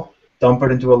model, dump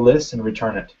it into a list, and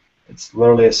return it. It's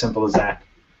literally as simple as that.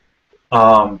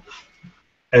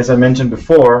 As I mentioned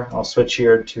before, I'll switch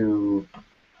here to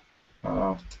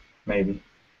maybe.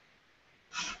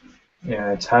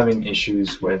 Yeah, it's having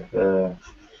issues with the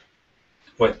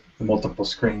multiple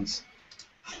screens.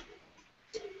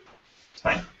 It's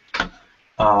fine.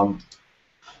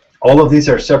 All of these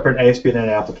are separate ASP.NET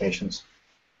applications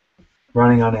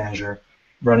running on Azure,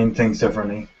 running things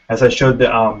differently. As I showed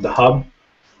the hub,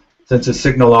 since it's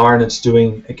SignalR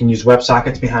and it can use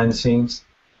WebSockets behind the scenes.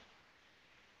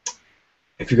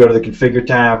 If you go to the Configure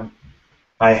tab,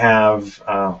 I have,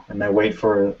 and I wait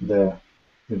for the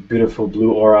beautiful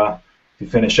blue aura to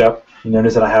finish up, you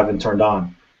notice that I haven't turned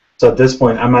on. So at this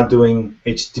point, I'm not doing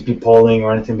HTTP polling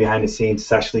or anything behind the scenes.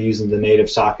 It's actually using the native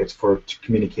sockets for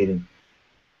communicating,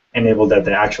 enabled at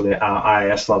the actually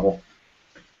IIS level.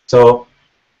 So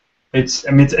it's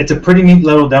a pretty neat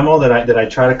little demo that I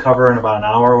try to cover in about an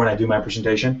hour when I do my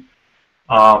presentation.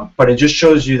 But it just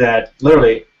shows you that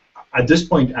literally at this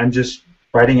point I'm just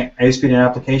writing ASP.NET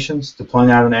applications, deploying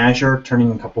out in Azure,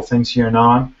 turning a couple things here and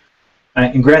on.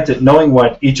 And granted, knowing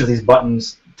what each of these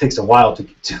buttons takes a while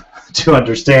to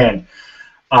understand,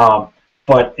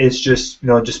 but it's just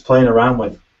just playing around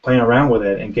with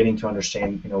it and getting to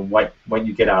understand what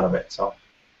you get out of it. So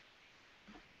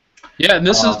yeah, and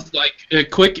this is like a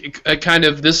quick kind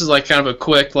of a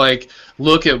quick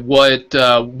look at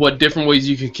what different ways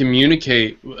you can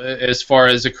communicate as far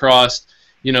as across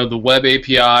the web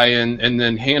API and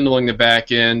then handling the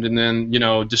back end and then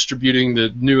distributing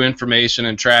the new information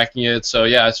and tracking it. So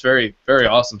yeah, it's very, very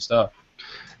awesome stuff.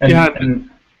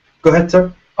 And go ahead,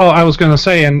 sir. Oh, I was going to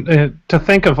say, and to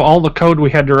think of all the code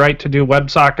we had to write to do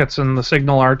WebSockets and the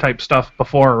SignalR type stuff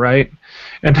before, right?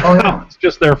 And now it's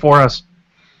just there for us.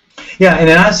 Yeah, and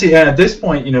then honestly, at this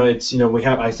point, it's we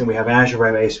have Azure, we have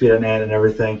ASP.NET and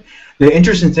everything. The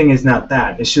interesting thing is not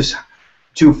that; it's just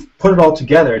to put it all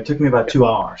together. It took me about 2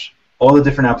 hours. All the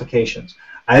different applications.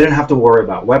 I didn't have to worry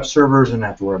about web servers. I didn't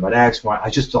have to worry about X, Y. I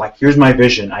just here's my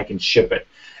vision. I can ship it.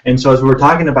 And so as we were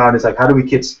talking about, it's like how do we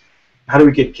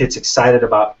get kids excited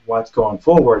about what's going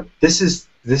forward? This is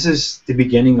the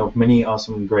beginning of many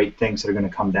awesome, great things that are going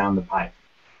to come down the pipe,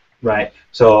 right?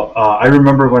 So I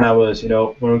remember when I was,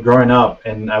 when we were growing up,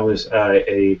 and I was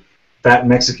a fat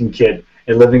Mexican kid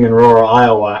living in rural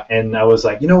Iowa, and I was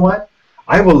like, you know what?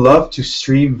 I would love to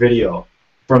stream video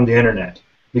from the internet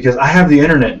because I have the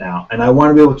internet now, and I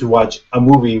want to be able to watch a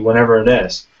movie whenever it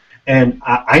is. And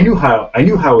I knew how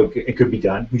it could be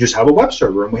done. We just have a web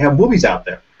server, and we have movies out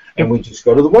there. And we just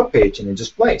go to the web page and it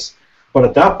just plays. But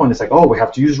at that point, it's like, oh, we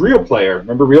have to use Real Player.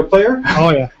 Remember Real Player? Oh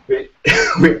yeah.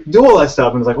 we do all that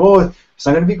stuff, and it's like, oh, it's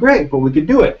not going to be great, but we could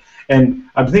do it. And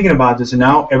I'm thinking about this, and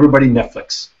now everybody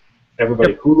Netflix,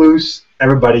 everybody Hulu's,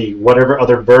 everybody whatever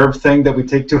other verb thing that we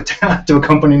take to a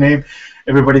company name,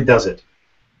 everybody does it.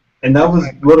 And that was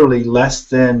literally less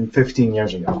than 15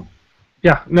 years ago.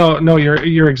 Yeah, no,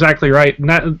 you're exactly right. And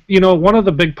that, one of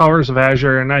the big powers of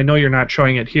Azure, and I know you're not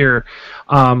showing it here,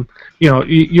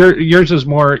 yours is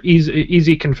more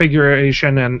easy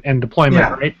configuration and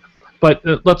deployment, right? But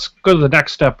let's go to the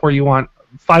next step where you want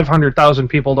 500,000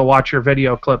 people to watch your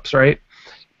video clips, right?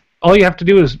 All you have to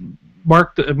do is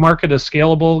mark it as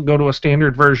scalable, go to a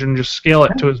standard version, just scale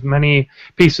it to as many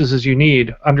pieces as you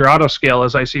need under auto scale,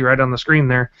 as I see right on the screen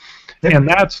there, and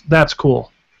that's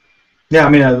cool. Yeah, I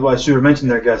mean, what I should have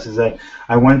mentioned there, Gus, is that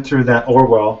I went through that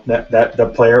Orwell,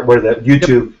 that player where the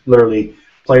YouTube literally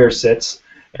player sits.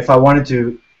 If I wanted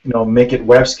to, make it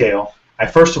web scale,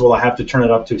 first of all I have to turn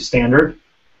it up to standard.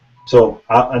 So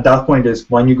at that point is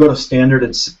when you go to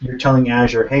standard, you're telling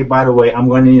Azure, hey, by the way, I'm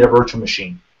going to need a virtual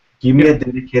machine. Give me a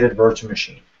dedicated virtual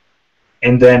machine.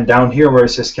 And then down here where it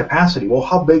says capacity, well,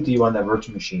 how big do you want that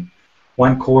virtual machine?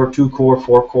 1 core, 2 core,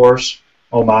 4 cores?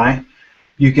 Oh my.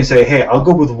 You can say, hey, I'll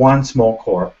go with 1 small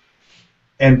core.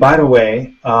 And by the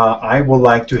way, I would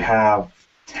like to have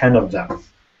 10 of them.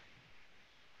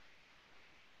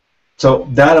 So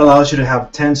that allows you to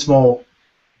have 10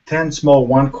 10 small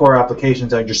one-core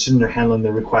applications that are just sitting there handling the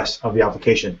requests of the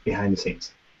application behind the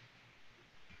scenes.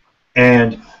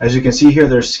 And as you can see here,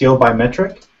 there's scale by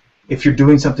metric. If you're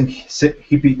doing something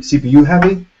CPU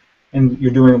heavy and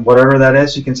you're doing whatever that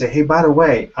is, you can say, hey, by the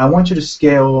way, I want you to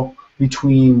scale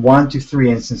between 1 to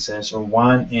 3 instances or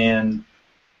 1 and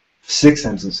 6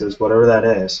 instances, whatever that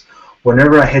is,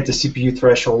 whenever I hit the CPU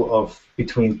threshold of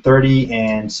between 30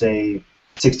 and, say,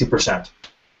 60%.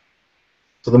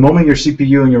 So the moment your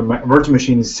CPU and your virtual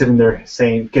machine is sitting there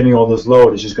saying, getting all this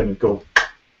load, is just going to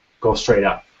go straight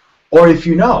up. Or if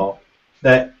you know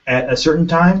that at a certain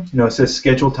time, it says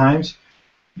scheduled times,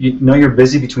 you know you're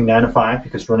busy between 9 to 5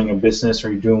 because you're running a business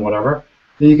or you're doing whatever,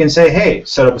 then you can say, hey,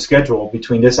 set up a schedule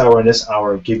between this hour and this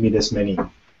hour, give me this many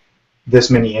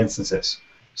instances.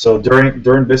 So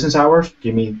during business hours,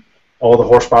 give me all the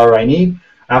horsepower I need.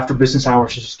 After business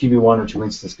hours, just give me 1 or 2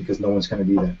 instances because no one's going to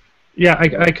be there. Yeah,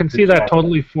 I can see that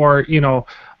totally for,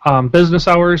 business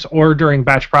hours or during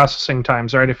batch processing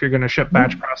times, right? If you're going to ship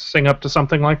batch processing up to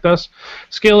something like this,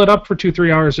 scale it up for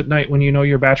 2-3 hours at night when you know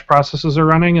your batch processes are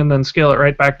running, and then scale it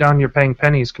right back down. You're paying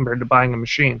pennies compared to buying a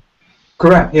machine.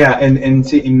 Correct. Yeah,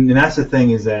 and that's the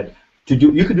thing is that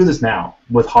you could do this now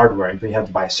with hardware. You have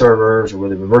to buy servers or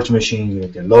with virtual machines, you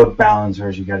have to load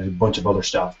balancers, you got to do a bunch of other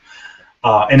stuff,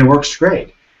 and it works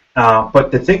great.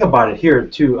 But the thing about it here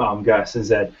too, Gus, is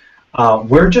that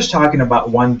we're just talking about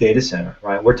one data center,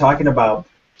 right? We're talking about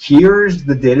here's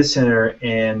the data center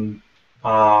in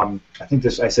I think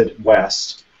I said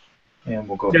west, and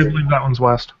we'll go. Yeah, I believe that one's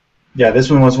west. Yeah, this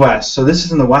one was west. So this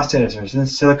is in the west data center. It's in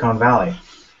Silicon Valley.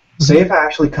 Say if I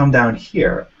actually come down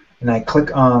here and I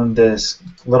click on this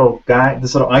little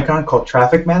icon called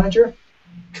Traffic Manager.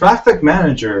 Traffic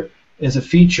Manager is a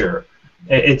feature.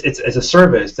 It's a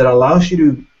service that allows you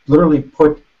to literally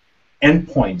put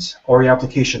endpoints or your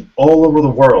application all over the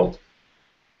world,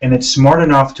 and it's smart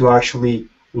enough to actually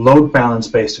load balance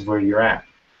based on where you're at.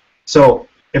 So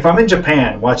if I'm in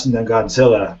Japan watching the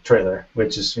Godzilla trailer,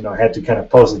 which is, I had to kind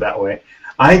of pose it that way,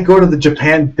 I go to the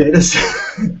Japan data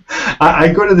center. I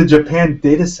go to the Japan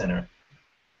data center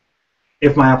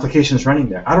if my application is running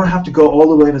there. I don't have to go all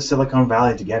the way to Silicon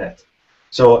Valley to get it.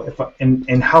 So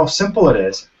and how simple it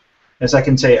is I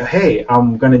can say, hey,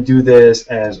 I'm going to do this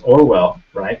as Orwell,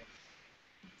 right?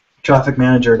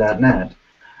 Trafficmanager.net.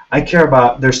 I care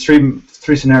about, there's three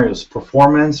scenarios: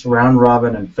 performance, round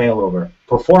robin, and failover.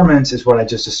 Performance is what I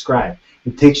just described.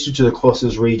 It takes you to the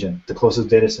closest region, the closest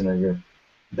data center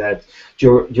that's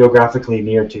geographically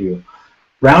near to you.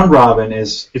 Round robin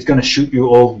is it's going to shoot you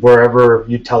all wherever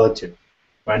you tell it to,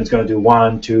 right? It's going to do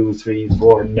 1, 2, 3,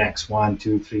 4 next, 1,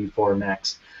 2, 3, 4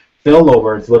 next.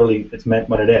 Failover, it's meant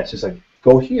what it is. It's like,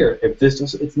 go here. If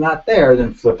it's not there,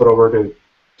 then flip it over to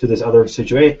this other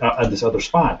situation, this other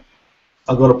spot.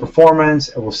 I'll go to performance.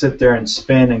 It will sit there and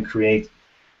spin and create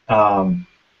the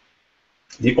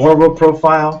Orwell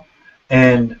profile.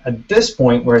 And at this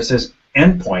point where it says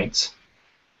endpoints,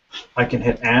 I can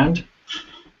hit and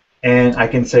I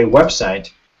can say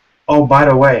website. Oh, by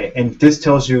the way, and this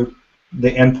tells you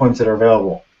the endpoints that are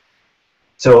available.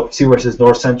 So see where it says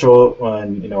North Central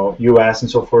and U.S.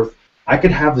 and so forth. I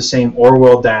could have the same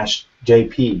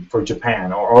Orwell-JP for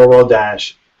Japan or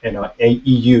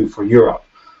Orwell-EU for Europe,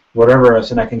 whatever else,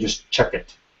 and I can just check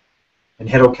it and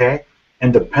hit OK.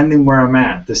 And depending where I'm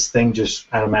at, this thing just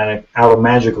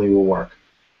automatically will work.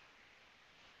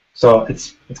 So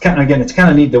it's kind of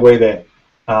neat the way that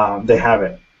they have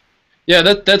it. Yeah,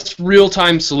 that's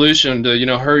real-time solution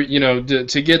to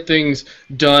to get things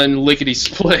done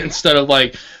lickety-split instead of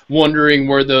like wondering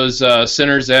where those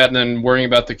centers at and then worrying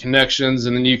about the connections,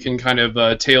 and then you can kind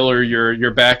of tailor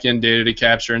your back-end data to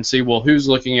capture and see, well, who's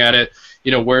looking at it,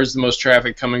 where's the most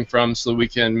traffic coming from, so that we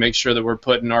can make sure that we're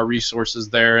putting our resources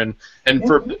there. And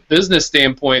for business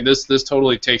standpoint, this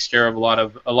totally takes care of a lot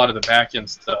of the back-end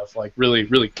stuff, like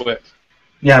really quick.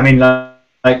 Yeah, I mean, I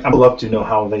would love to know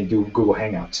how they do Google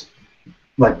Hangouts.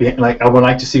 Like I would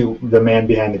like to see the man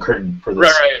behind the curtain for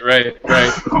this. Right.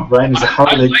 Right.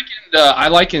 I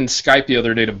likened Skype the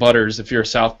other day to Butters. If you're a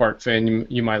South Park fan,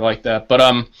 you might like that. But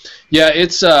yeah,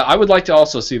 it's I would like to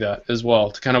also see that as well,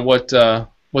 to kind of what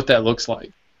that looks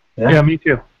like. Yeah, me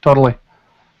too. Totally.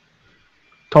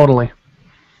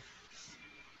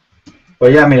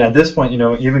 But yeah, I mean, at this point,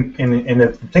 even and the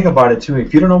thing about it too,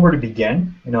 if you don't know where to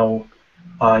begin,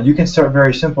 you can start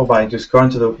very simple by just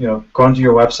going to going to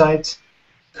your websites.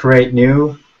 Create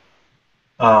new,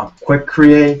 quick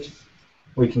create.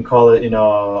 We can call it,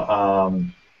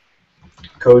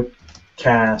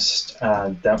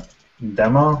 CodeCast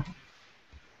demo,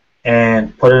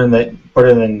 and put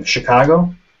it in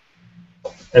Chicago.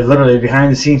 And literally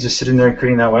behind the scenes, just sitting there and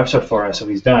creating that website for us. So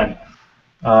he's done.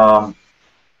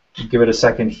 Give it a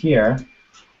second here.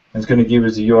 It's going to give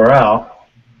us the URL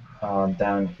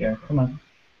down here. Come on.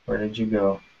 Where did you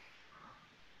go?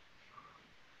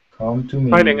 Come to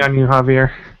me. Fighting on you,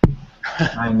 Javier.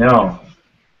 I know.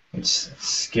 It's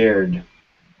scared.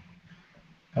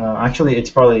 Actually, it's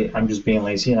probably I'm just being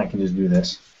lazy and I can just do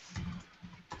this.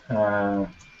 At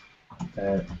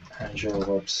Azure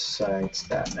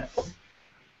websites.net.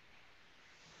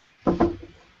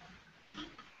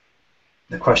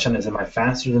 The question is, am I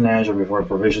faster than Azure before it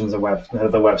provisions the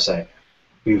website?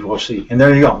 We will see. And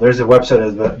there you go. There's a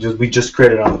website that we just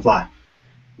created on the fly.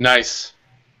 Nice.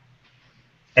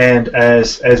 And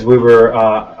as we were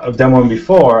demoing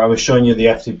before, I was showing you the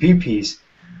FTP piece.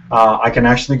 I can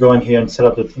actually go in here and set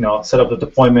up the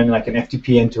deployment, and I can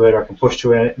FTP into it, or I can push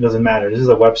to it. It doesn't matter. This is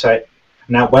a website,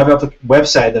 and that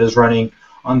website that is running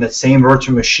on the same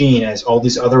virtual machine as all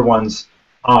these other ones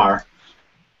are.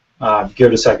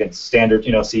 Give it a second. Standard.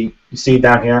 You see it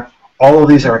down here. All of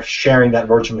these are sharing that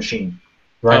virtual machine,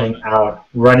 running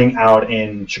out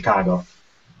in Chicago.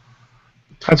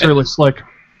 That's really slick.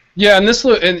 Yeah, and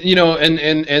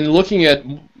and looking at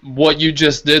what you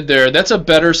just did there, that's a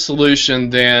better solution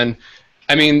than,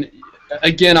 I mean,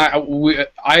 again,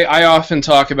 I often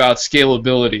talk about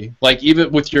scalability, like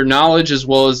even with your knowledge as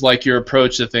well as like your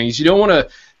approach to things. You don't want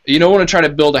to try to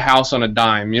build a house on a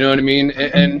dime, you know what I mean?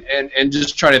 And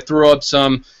just try to throw up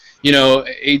some,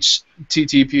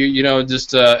 HTTP,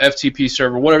 just FTP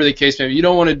server, whatever the case may be. You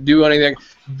don't want to do anything.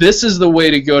 This is the way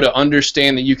to go to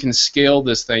understand that you can scale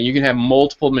this thing. You can have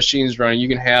multiple machines running. You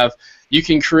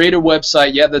can create a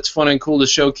website, yeah, that's fun and cool to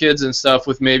show kids and stuff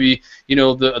with maybe,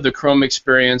 the Chrome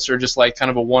experience or just like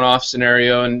kind of a one-off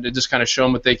scenario and just kind of show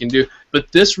them what they can do.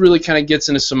 But this really kind of gets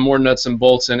into some more nuts and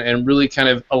bolts and really kind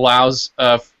of allows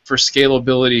for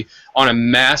scalability on a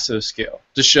massive scale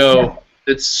to show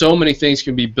that so many things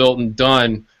can be built and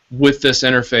done with this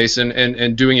interface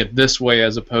and doing it this way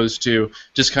as opposed to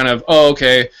just kind of, oh,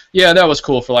 okay, yeah, that was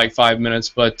cool for like 5 minutes,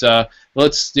 but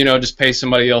let's just pay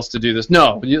somebody else to do this.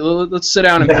 No, let's sit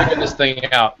down and figure this thing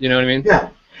out. You know what I mean? Yeah,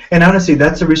 and honestly,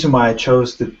 that's the reason why I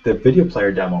chose the video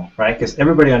player demo, right? Because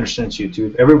everybody understands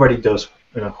YouTube, everybody does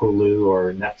Hulu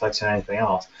or Netflix and anything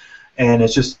else, and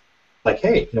it's just like,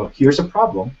 hey, here's a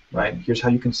problem, right? Here's how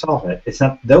you can solve it. It's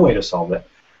not the way to solve it.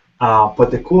 But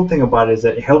the cool thing about it is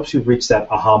that it helps you reach that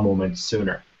aha moment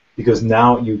sooner, because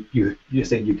now you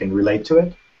think you can relate to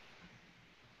it,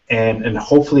 and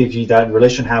hopefully if that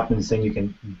relation happens, then you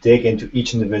can dig into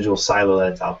each individual silo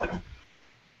that's out there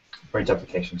for each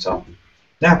application. So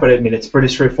yeah, but I mean it's pretty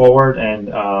straightforward.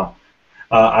 And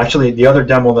actually the other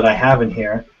demo that I have in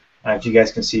here, if you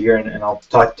guys can see here, and I'll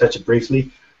touch it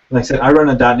briefly. Like I said, I run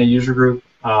a .NET user group.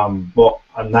 Well,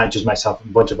 I'm not just myself; a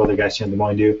bunch of other guys here in Des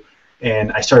Moines do.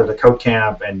 And I started a code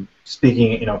camp and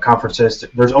speaking, conferences.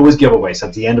 There's always giveaways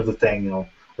at the end of the thing.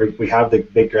 We have the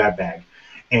big grab bag.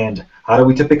 And how do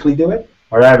we typically do it?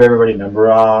 Or have everybody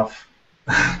number off,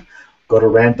 go to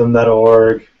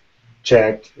random.org,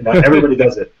 check. Everybody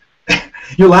does it.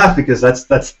 You laugh because that's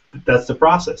the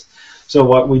process. So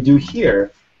what we do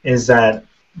here is that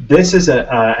this is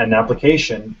an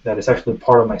application that is actually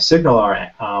part of my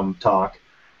SignalR talk,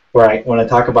 where when I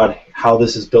talk about how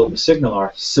this is built with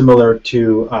SignalR, similar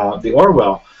to the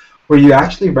Orwell, where you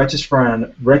actually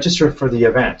register for the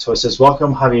event. So it says,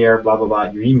 welcome Javier, blah, blah, blah,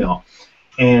 your email.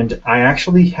 And I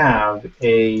actually have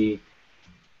a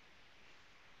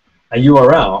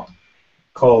URL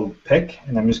called pick,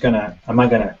 and I'm not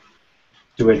gonna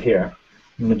do it here.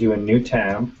 I'm gonna do a new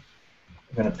tab.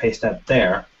 I'm gonna paste that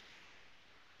there.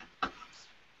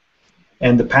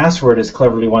 And the password is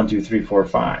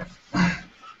cleverly12345.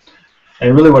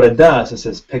 And really what it does, it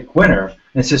says pick winner,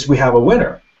 and it says we have a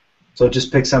winner. So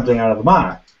just pick something out of the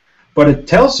box. But it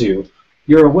tells you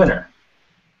you're a winner.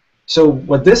 So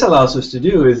what this allows us to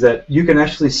do is that you can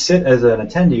actually sit as an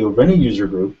attendee of any user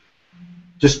group,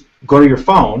 just go to your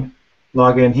phone,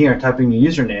 log in here, type in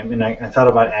your username, and I thought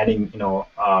about adding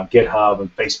GitHub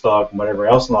and Facebook and whatever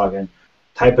else login,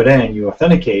 type it in, you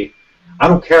authenticate. I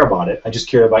don't care about it. I just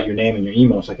care about your name and your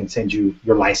email so I can send you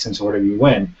your license or whatever you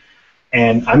win.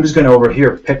 And I'm just going to over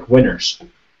here pick winners.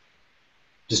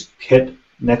 Just hit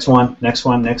next one, next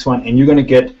one, next one, and you're going to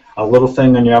get a little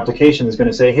thing on your application that's going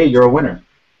to say, hey, you're a winner.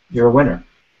 You're a winner.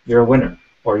 You're a winner.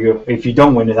 Or if you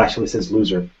don't win, it actually says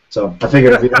loser. So I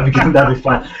figured that'd be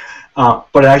fun.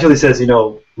 But it actually says,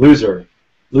 loser,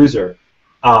 loser.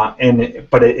 But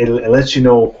it lets you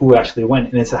know who actually won,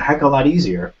 and it's a heck of a lot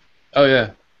easier. Oh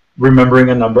yeah. Remembering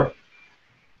a number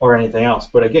or anything else.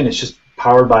 But again, it's just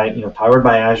powered by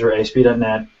Azure,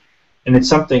 ASP.NET, and it's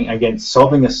something, again,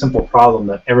 solving a simple problem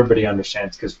that everybody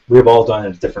understands because we've all done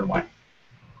it a different way.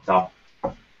 So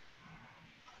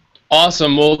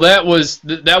Awesome. Well, that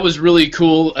was really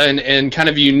cool and kind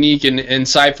of unique and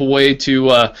insightful way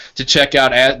to check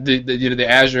out the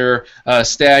Azure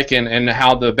stack and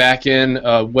how the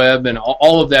backend web and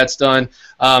all of that's done.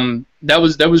 That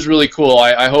was really cool.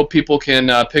 I hope people can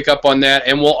pick up on that,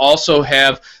 and we'll also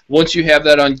have, once you have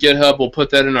that on GitHub, we'll put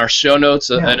that in our show notes,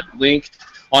 a link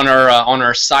on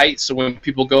our site, so when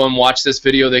people go and watch this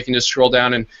video, they can just scroll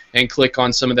down and click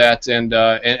on some of that and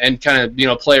kind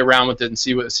of play around with it and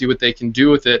see what they can do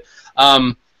with it.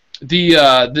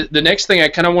 The next thing I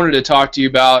kind of wanted to talk to you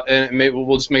about, and maybe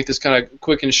we'll just make this kind of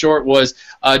quick and short, was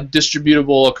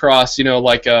distributable across,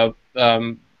 like a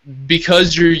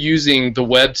because you're using the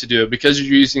web to do it, because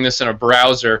you're using this in a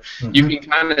browser, you can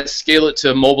kind of scale it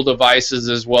to mobile devices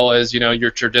as well as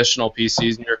your traditional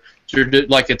PCs and your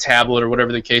like a tablet or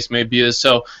whatever the case may be.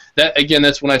 So that, again,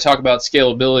 that's when I talk about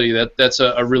scalability. That's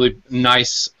a really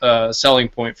nice selling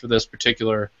point for this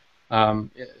particular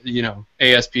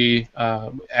ASP,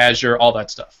 Azure, all that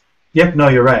stuff. Yep. No,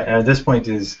 you're right. At this point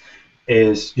is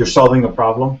you're solving a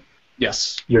problem.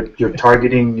 Yes. You're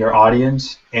targeting your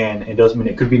audience, and it doesn't mean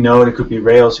it could be Node, it could be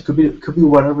Rails, it could be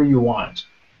whatever you want.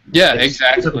 Yeah,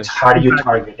 exactly. It's how do you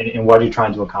target and what are you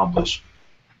trying to accomplish?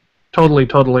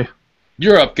 Totally.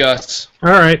 You're up, Gus. All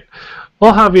right.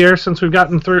 Well, Javier, since we've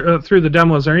gotten through the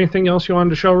demo, is there anything else you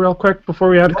wanted to show real quick before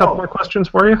we had a couple more questions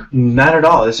for you? Not at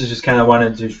all. This is just kind of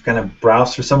wanted to kind of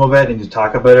browse through some of it and to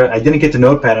talk about it. I didn't get to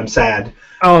Notepad. I'm sad.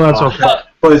 Oh, that's okay.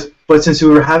 But since we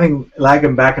were having lag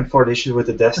and back and forth issues with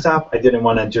the desktop, I didn't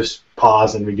want to just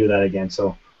pause and redo that again.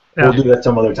 So we'll do that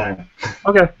some other time.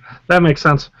 Okay, that makes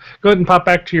sense. Go ahead and pop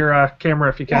back to your camera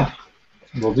if you can. Yeah.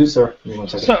 Will do, sir.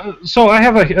 So I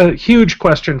have a huge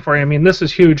question for you. I mean, this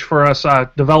is huge for us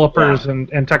developers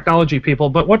and technology people,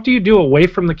 but what do you do away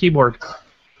from the keyboard?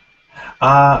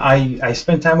 I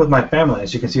spend time with my family.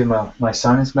 As you can see, my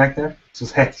son is back there. So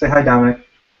say hi, Dominic.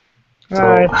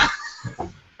 Hi.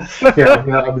 Yeah,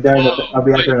 I'll be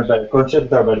out there in a bit. Go and shut the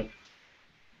door, buddy.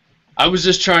 I was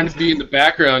just trying to be in the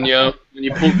background, and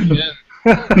you pulled me in.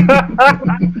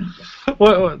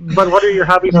 But what are your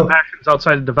hobbies and passions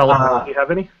outside of development? Do you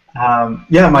have any?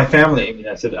 Yeah, my family. I mean,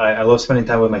 I said I love spending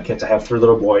time with my kids. I have 3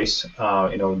 little boys.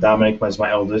 Dominic was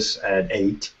my eldest at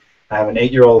 8. I have an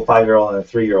 8-year-old, a 5-year-old, and a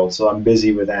 3-year-old. So I'm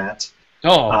busy with that.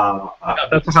 Oh,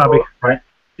 that's a hobby, right?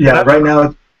 Yeah, right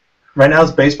now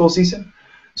it's baseball season,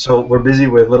 so we're busy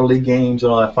with little league games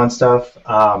and all that fun stuff.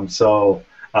 So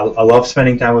I love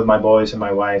spending time with my boys and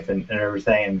my wife and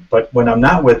everything. But when I'm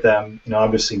not with them,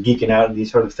 obviously geeking out and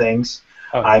these sort of things.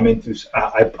 I'm into.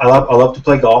 I love to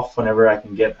play golf whenever I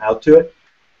can get out to it,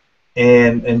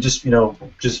 and just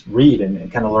read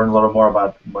and kind of learn a little more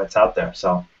about what's out there.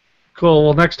 So cool.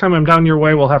 Well, next time I'm down your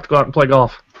way, we'll have to go out and play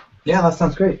golf. Yeah, that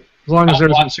sounds great. As long as there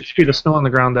isn't 6 feet of snow on the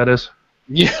ground, that is.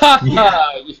 Yeah,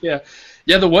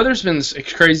 the weather's been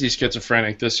crazy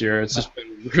schizophrenic this year. It's just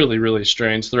been really, really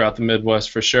strange throughout the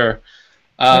Midwest for sure.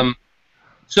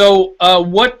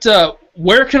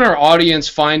 Where can our audience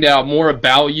find out more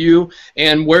about you,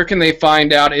 and where can they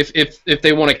find out if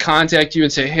they want to contact you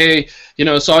and say, hey,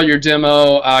 saw your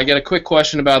demo, I got a quick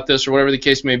question about this, or whatever the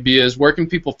case may be, where can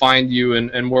people find you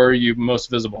and where are you most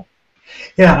visible?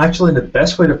 Yeah, actually, the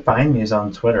best way to find me is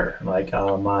on Twitter. Like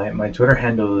my Twitter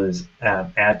handle is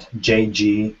at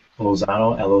JG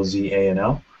Lozano,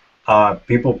 Lozano.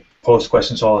 People post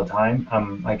questions all the time.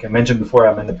 Like I mentioned before,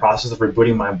 I'm in the process of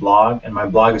rebooting my blog, and my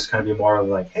blog is kind of be more of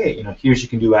like, hey, here's you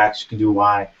can do X, you can do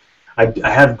Y. I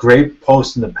had great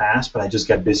posts in the past, but I just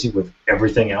got busy with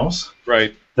everything else.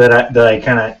 Right. That I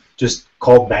kind of just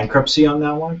called bankruptcy on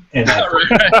that one, and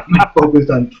I focused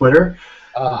on Twitter.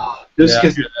 Just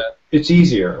because it's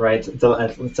easier, right? It's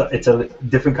a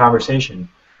different conversation.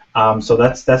 So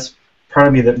that's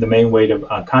probably the main way to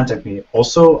contact me.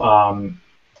 Also,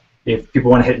 if people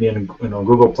want to hit me on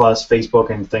Google Plus, Facebook,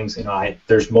 and things,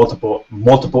 there's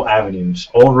multiple avenues.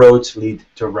 All roads lead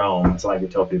to Rome. That's what I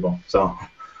could tell people. So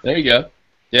there you go.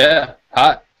 Yeah,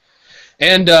 hot.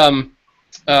 And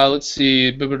let's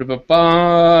see.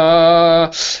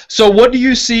 So what do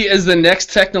you see as the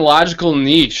next technological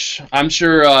niche? I'm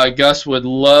sure Gus would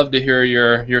love to hear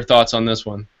your thoughts on this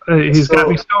one. He's got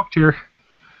me stoked here.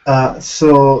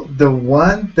 So the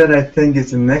one that I think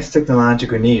is the next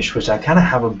technological niche, which I kind of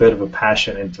have a bit of a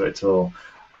passion into it, so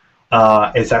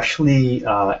it's actually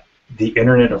the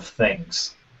Internet of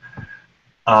Things.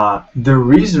 The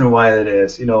reason why that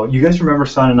is, you guys remember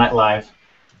Saturday Night Live,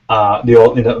 the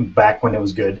old, back when it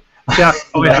was good. Yeah.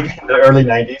 Back in the early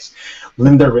 '90s,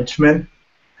 Linda Richman.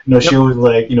 She was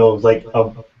like,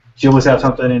 she always have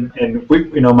something, and we,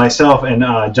 myself and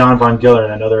John Von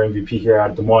Giller, another MVP here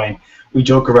out of Des Moines, we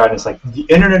joke around. It's like the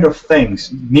Internet of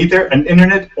Things, neither an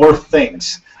Internet or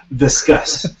things.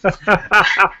 Discuss.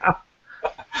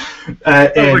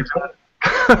 And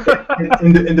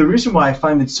the reason why I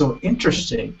find it so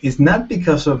interesting is not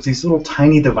because of these little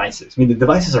tiny devices. I mean, the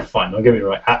devices are fun. Don't get me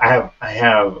wrong. I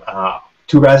have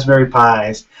 2 Raspberry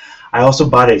Pis. I also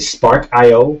bought a Spark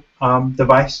I/O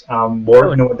device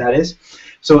board. You know what that is?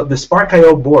 So the Spark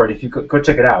I/O board, if you go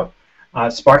check it out,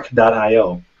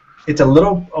 spark.io. It's a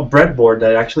little breadboard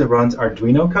that actually runs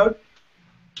Arduino code.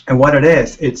 And what it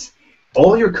is, it's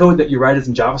all your code that you write is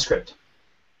in JavaScript.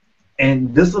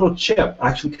 And this little chip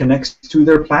actually connects to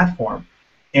their platform.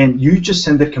 And you just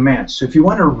send the commands. So if you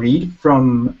want to read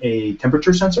from a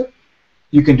temperature sensor,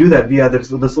 you can do that via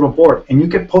this little board. And you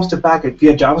can post it back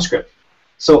via JavaScript.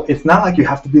 So it's not like you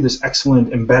have to be this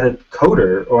excellent embedded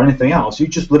coder or anything else. You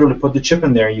just literally put the chip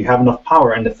in there. You have enough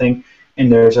power and the thing,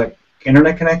 and there's an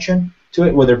internet connection to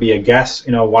it, whether it be a gas,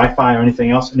 Wi-Fi or anything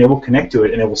else, and it will connect to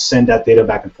it, and it will send that data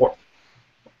back and forth.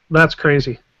 That's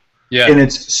crazy. Yeah. And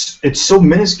it's so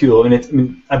minuscule,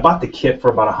 and I bought the kit for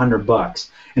about $100,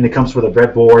 and it comes with a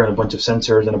breadboard and a bunch of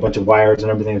sensors and a bunch of wires and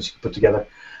everything that you can put together.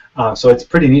 So it's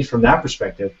pretty neat from that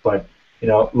perspective. But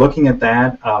looking at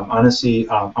that, honestly,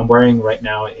 I'm wearing right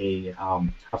now a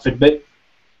Fitbit.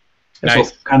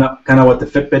 Nice. So kind of what the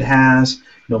Fitbit has,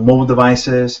 mobile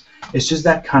devices. It's just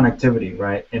that connectivity,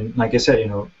 right? And like I said,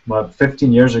 about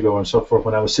 15 years ago and so forth,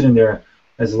 when I was sitting there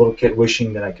as a little kid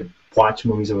wishing that I could watch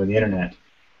movies over the internet.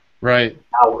 Right.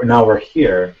 Now we're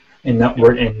here, and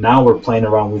now we're playing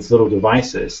around with little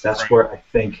devices. That's right. Where I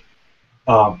think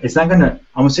it's not gonna.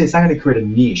 I'm gonna say it's not gonna create a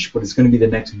niche, but it's gonna be the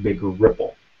next big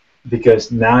ripple,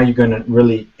 because now you're gonna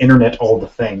really internet all the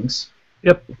things.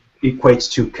 Yep.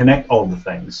 Equates to connect all the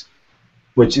things,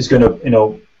 which is gonna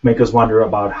make us wonder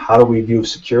about how do we view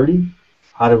security,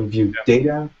 how do we view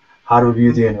data, how do we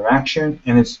view the interaction,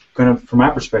 and it's gonna, from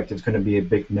my perspective, it's gonna be a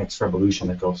big next revolution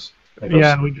that goes.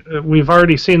 Yeah, and we've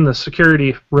already seen the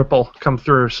security ripple come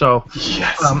through, so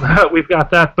yes. We've got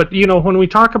that. But when we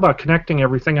talk about connecting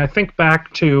everything, I think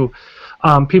back to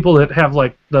people that have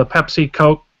like the Pepsi,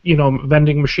 Coke,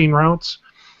 vending machine routes,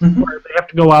 where they have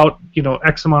to go out,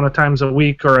 X amount of times a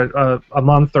week or a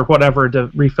month or whatever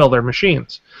to refill their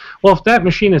machines. Well, if that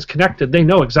machine is connected, they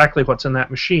know exactly what's in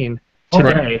that machine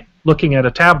today, looking at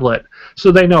a tablet,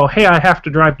 so they know, hey, I have to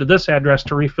drive to this address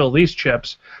to refill these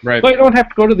chips. Right. But I don't have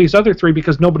to go to these other 3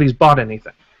 because nobody's bought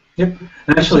anything. Yep.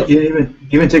 And actually,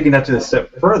 even taking that to a step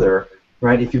further,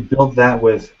 right? If you build that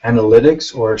with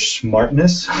analytics or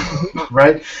smartness,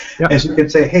 right? Yep. As you can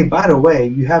say, hey, by the way,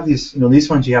 you have these, these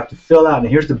ones you have to fill out, and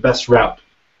here's the best route.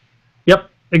 Yep.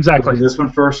 Exactly. Go to this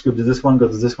one first. Go to this one. Go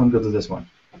to this one. Go to this one.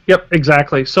 Yep,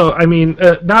 exactly. So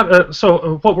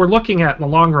so what we're looking at in the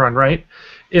long run, right,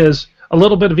 is a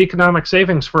little bit of economic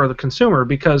savings for the consumer,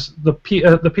 because the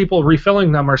people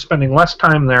refilling them are spending less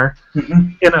time there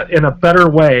in a better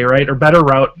way, right, or better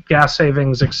route, gas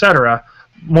savings, etc.,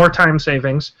 more time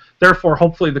savings. Therefore,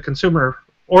 hopefully the consumer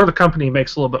or the company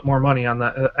makes a little bit more money on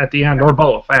that at the end, or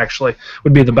both. Actually,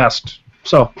 would be the best.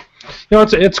 So,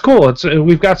 it's cool.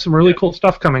 We've got some really cool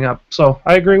stuff coming up. So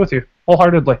I agree with you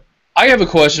wholeheartedly. I have a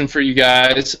question for you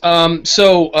guys. This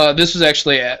was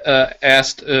actually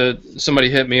asked. Somebody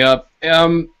hit me up.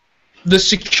 The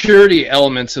security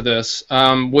elements of this.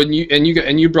 When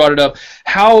you brought it up.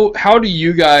 How do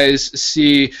you guys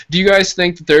see? Do you guys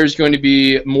think that there's going to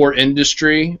be more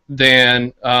industry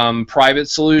than private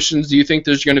solutions? Do you think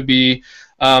there's going to be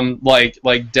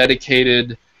like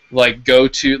dedicated?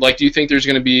 Do you think there's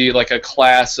going to be like a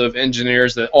class of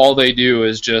engineers that all they do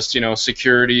is just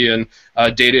security and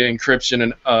data encryption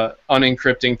and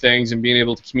unencrypting things and being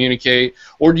able to communicate,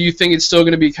 or do you think it's still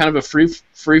going to be kind of a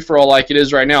free for all like it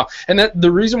is right now? And the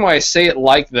reason why I say it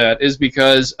like that is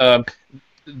because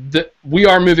we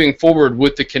are moving forward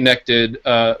with the connected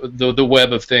the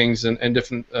web of things and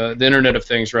different the Internet of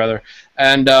Things rather,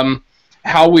 and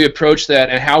how we approach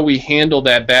that and how we handle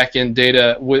that back-end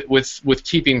data with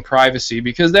keeping privacy,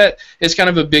 because that is kind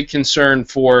of a big concern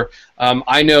for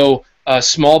I know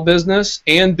small business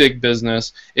and big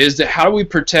business, is that how do we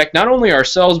protect not only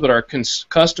ourselves but our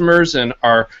customers and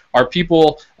our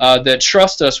people that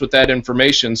trust us with that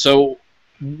information. So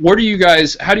where do you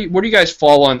guys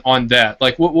fall on that?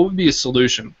 Like what would be a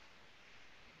solution?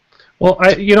 Well,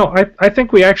 I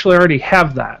think we actually already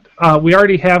have that. We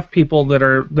already have people that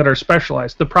are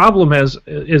specialized. The problem is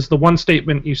the one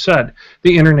statement you said,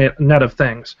 the Internet of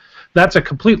Things. That's a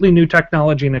completely new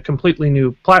technology and a completely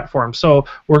new platform. So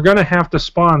we're going to have to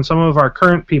spawn some of our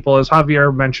current people, as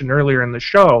Javier mentioned earlier in the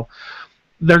show.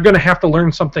 They're going to have to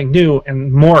learn something new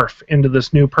and morph into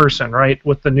this new person, right?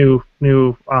 With the new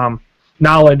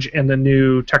knowledge and the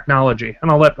new technology.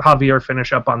 And I'll let Javier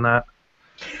finish up on that.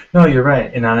 No, you're right.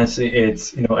 And honestly,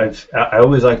 it's, I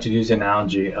always like to use the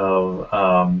analogy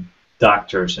of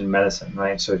doctors in medicine,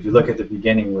 right? So if you look at the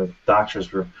beginning with doctors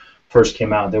first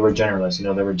came out, they were generalists,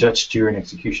 they were judge, jury, and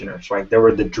executioners, right? They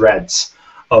were the dreads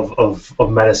of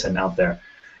medicine out there.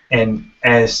 And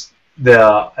as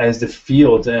the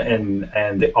field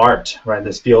and the art, right,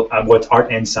 this field, what's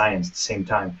art and science at the same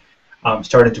time,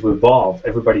 started to evolve.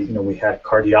 Everybody, we had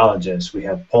cardiologists, we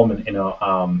had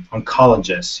oncologists,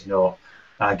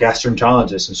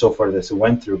 gastroenterologists, and so forth that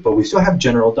went through. But we still have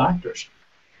general doctors,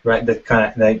 right?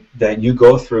 That you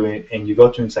go through it, and you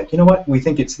go through, and it's like, you know what? We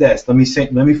think it's this. Let me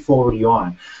forward you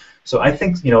on. So I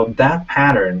think that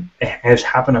pattern has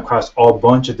happened across a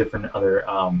bunch of different other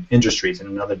industries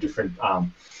and other different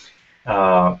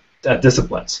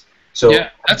disciplines. So yeah,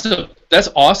 that's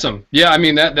awesome. Yeah, I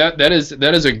mean that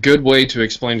is a good way to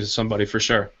explain to somebody for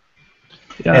sure.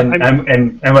 Yeah, I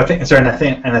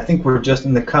think we're just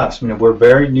in the cusp. We're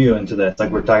very new into this. Like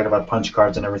we're talking about punch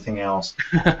cards and everything else,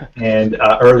 and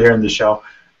earlier in the show,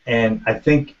 and I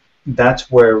think that's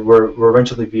where we're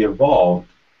eventually be evolved.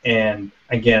 And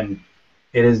again,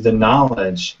 it is the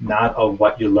knowledge, not of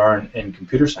what you learn in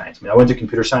computer science. I went to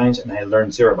computer science and I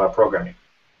learned zero about programming.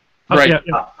 Right.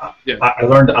 I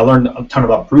learned a ton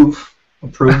about proofs.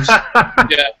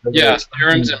 Yeah,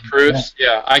 theorems and proofs.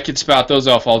 Yeah, I could spout those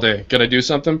off all day. Could I do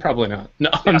something? Probably not. No.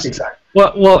 Exactly.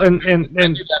 Well, and I do that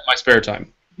in my spare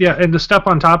time. Yeah, and to step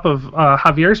on top of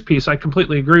Javier's piece, I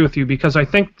completely agree with you, because I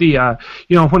think the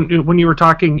when you were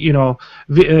talking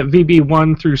VB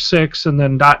 1 through 6 and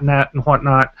then .NET and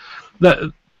whatnot,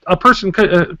 a person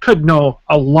could know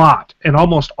a lot and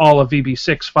almost all of VB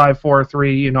 6, 5, 4,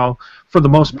 3, for the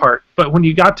most part. But when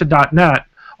you got to .NET,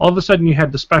 all of a sudden you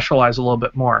had to specialize a little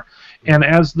bit more. And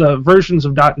as the versions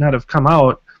of .NET have come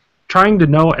out, trying to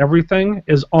know everything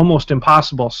is almost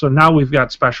impossible. So now we've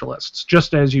got specialists,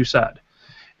 just as you said.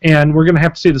 And we're going to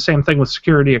have to see the same thing with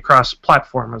security across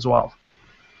platform as well.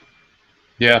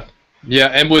 Yeah,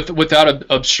 and without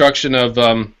obstruction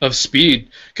of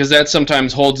speed, because that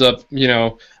sometimes holds up.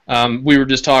 We were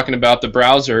just talking about the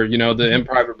browser, the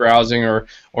in-private browsing or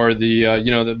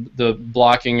the the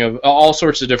blocking of all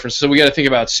sorts of different. So we got to think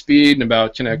about speed and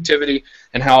about connectivity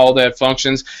and how all that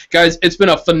functions. Guys, it's been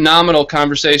a phenomenal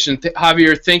conversation.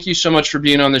 Javier, thank you so much for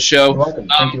being on the show. You're welcome.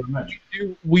 Thank you very much.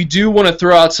 We do want to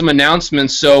throw out some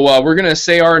announcements, so we're going to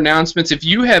say our announcements. If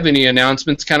you have any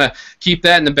announcements, kind of keep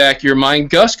that in the back of your mind.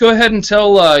 Gus, go ahead and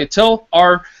tell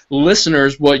our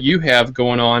listeners what you have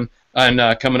going on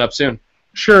and coming up soon.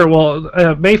 Sure. Well,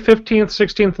 May 15th,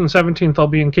 16th, and 17th, I'll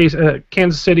be in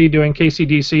Kansas City doing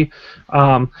KCDC.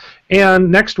 And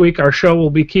next week, our show will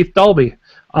be Keith Dolby.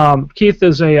 Keith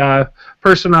is a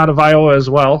person out of Iowa as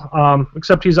well,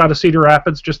 except he's out of Cedar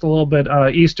Rapids, just a little bit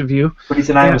east of you. But he's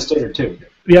an Iowa Stater, too.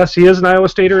 Yes, he is an Iowa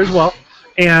Stater as well.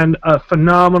 And a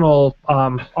phenomenal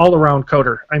all-around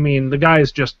coder. I mean, the guy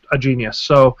is just a genius.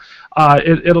 So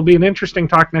it'll be an interesting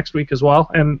talk next week as well.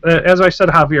 And as I said,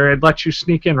 Javier, I'd let you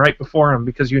sneak in right before him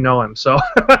because you know him. So,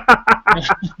 but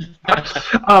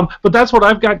that's what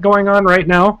I've got going on right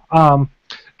now.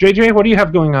 JJ, what do you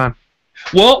have going on?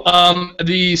 Well,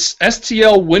 the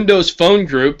STL Windows Phone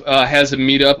Group has a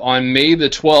meetup on May the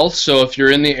 12th, so if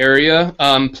you're in the area,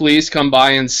 please come by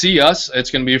and see us.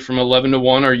 It's going to be from 11 to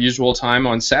 1, our usual time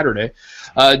on Saturday.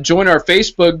 Join our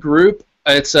Facebook group.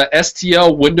 It's a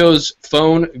STL Windows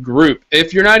Phone Group.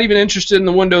 If you're not even interested in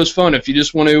the Windows Phone, if you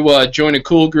just want to join a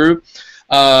cool group,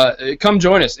 come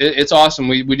join us. It's awesome.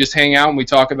 We just hang out and we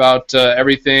talk about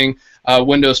everything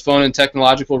Windows Phone and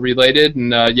technological related,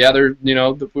 and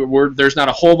there's not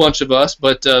a whole bunch of us,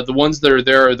 but the ones that are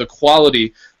there are the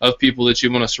quality of people that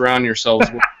you want to surround yourselves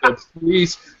with. So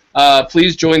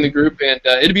please join the group, and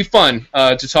it'll be fun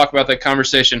to talk about that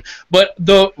conversation. But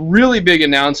the really big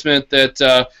announcement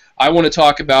that I want to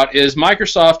talk about is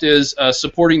Microsoft is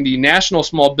supporting the National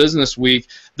Small Business Week,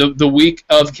 the week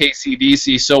of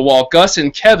KCDC. So while Gus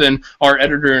and Kevin, our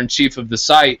editor-in-chief of the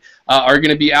site, are going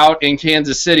to be out in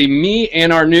Kansas City, me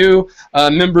and our new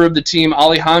member of the team,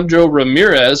 Alejandro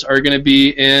Ramirez, are going to be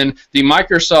in the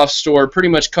Microsoft store pretty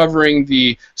much covering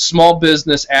the small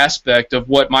business aspect of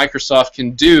what Microsoft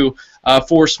can do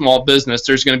for small business.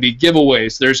 There's going to be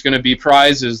giveaways, there's going to be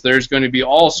prizes, there's going to be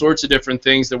all sorts of different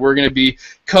things that we're going to be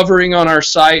covering on our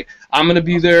site. I'm going to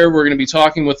be there. We're going to be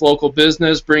talking with local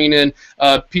business, bringing in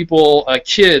people,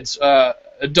 kids,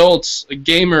 adults,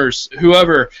 gamers,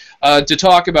 whoever, to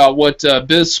talk about what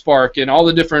BizSpark and all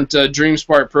the different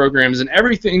DreamSpark programs and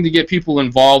everything to get people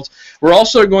involved. We're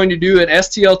also going to do an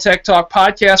STL Tech Talk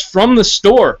podcast from the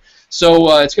store.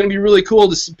 So it's going to be really cool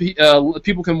to see,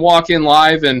 people can walk in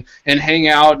live and hang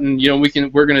out, and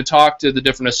we're going to talk to the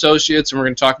different associates, and we're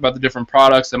going to talk about the different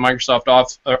products that Microsoft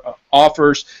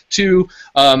offers to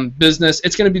business.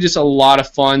 It's going to be just a lot of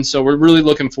fun. So we're really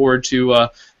looking forward to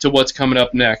what's coming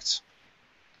up next.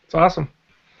 It's awesome.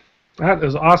 That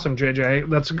is awesome, JJ.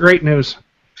 That's great news.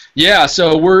 Yeah,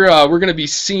 so we're going to be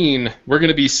seen. We're going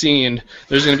to be seen.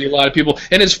 There's going to be a lot of people,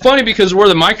 and it's funny because where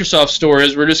the Microsoft store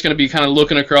is, we're just going to be kind of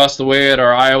looking across the way at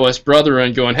our iOS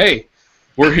brethren, going, "Hey,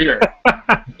 we're here."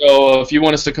 So if you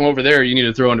want us to come over there, you need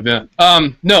to throw an event.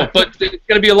 No, but it's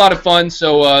going to be a lot of fun.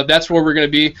 So that's where we're going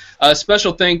to be.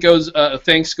 Special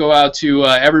thanks go out to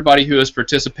everybody who has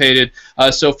participated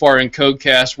so far in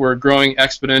CodeCast. We're growing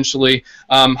exponentially.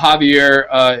 Javier,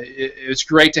 it's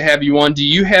great to have you on. Do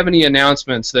you have any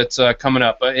announcements that's coming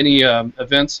up? Any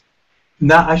events?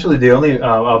 No, actually, the only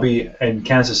I'll be in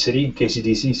Kansas City,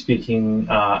 KCDC, speaking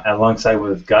alongside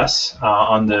with Gus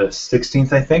on the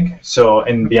 16th, I think. So,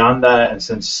 and beyond that, and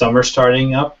since summer's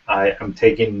starting up, I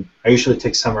usually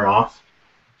take summer off,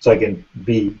 so I can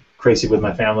be crazy with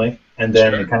my family, and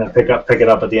then kind of pick it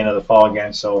up at the end of the fall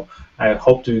again. So, I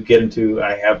hope to get into.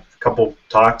 I have a couple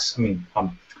talks. I mean, a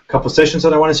couple sessions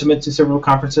that I want to submit to several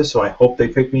conferences. So I hope they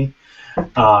pick me.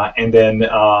 And then,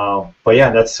 but yeah,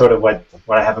 that's sort of what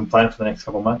I have in plan for the next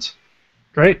couple months.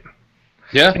 Great.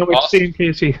 Yeah. Can't wait to see you,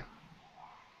 Casey.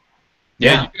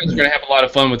 Yeah, you guys are gonna have a lot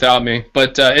of fun without me,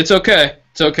 but it's okay.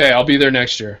 It's okay. I'll be there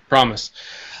next year. Promise.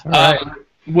 All right.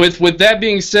 With that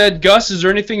being said, Gus, is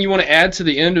there anything you want to add to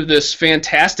the end of this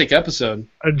fantastic episode?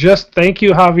 Just thank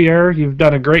you, Javier. You've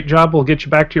done a great job. We'll get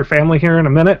you back to your family here in a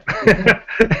minute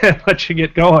and let you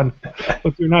get going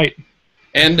with your night.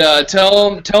 And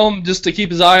tell him just to keep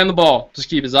his eye on the ball. Just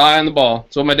keep his eye on the ball.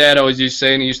 That's what my dad always used to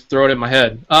say, and he used to throw it at my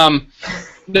head.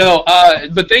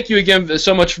 But thank you again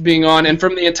so much for being on. And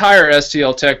from the entire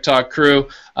STL Tech Talk crew,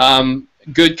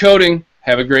 good coding.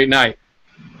 Have a great night.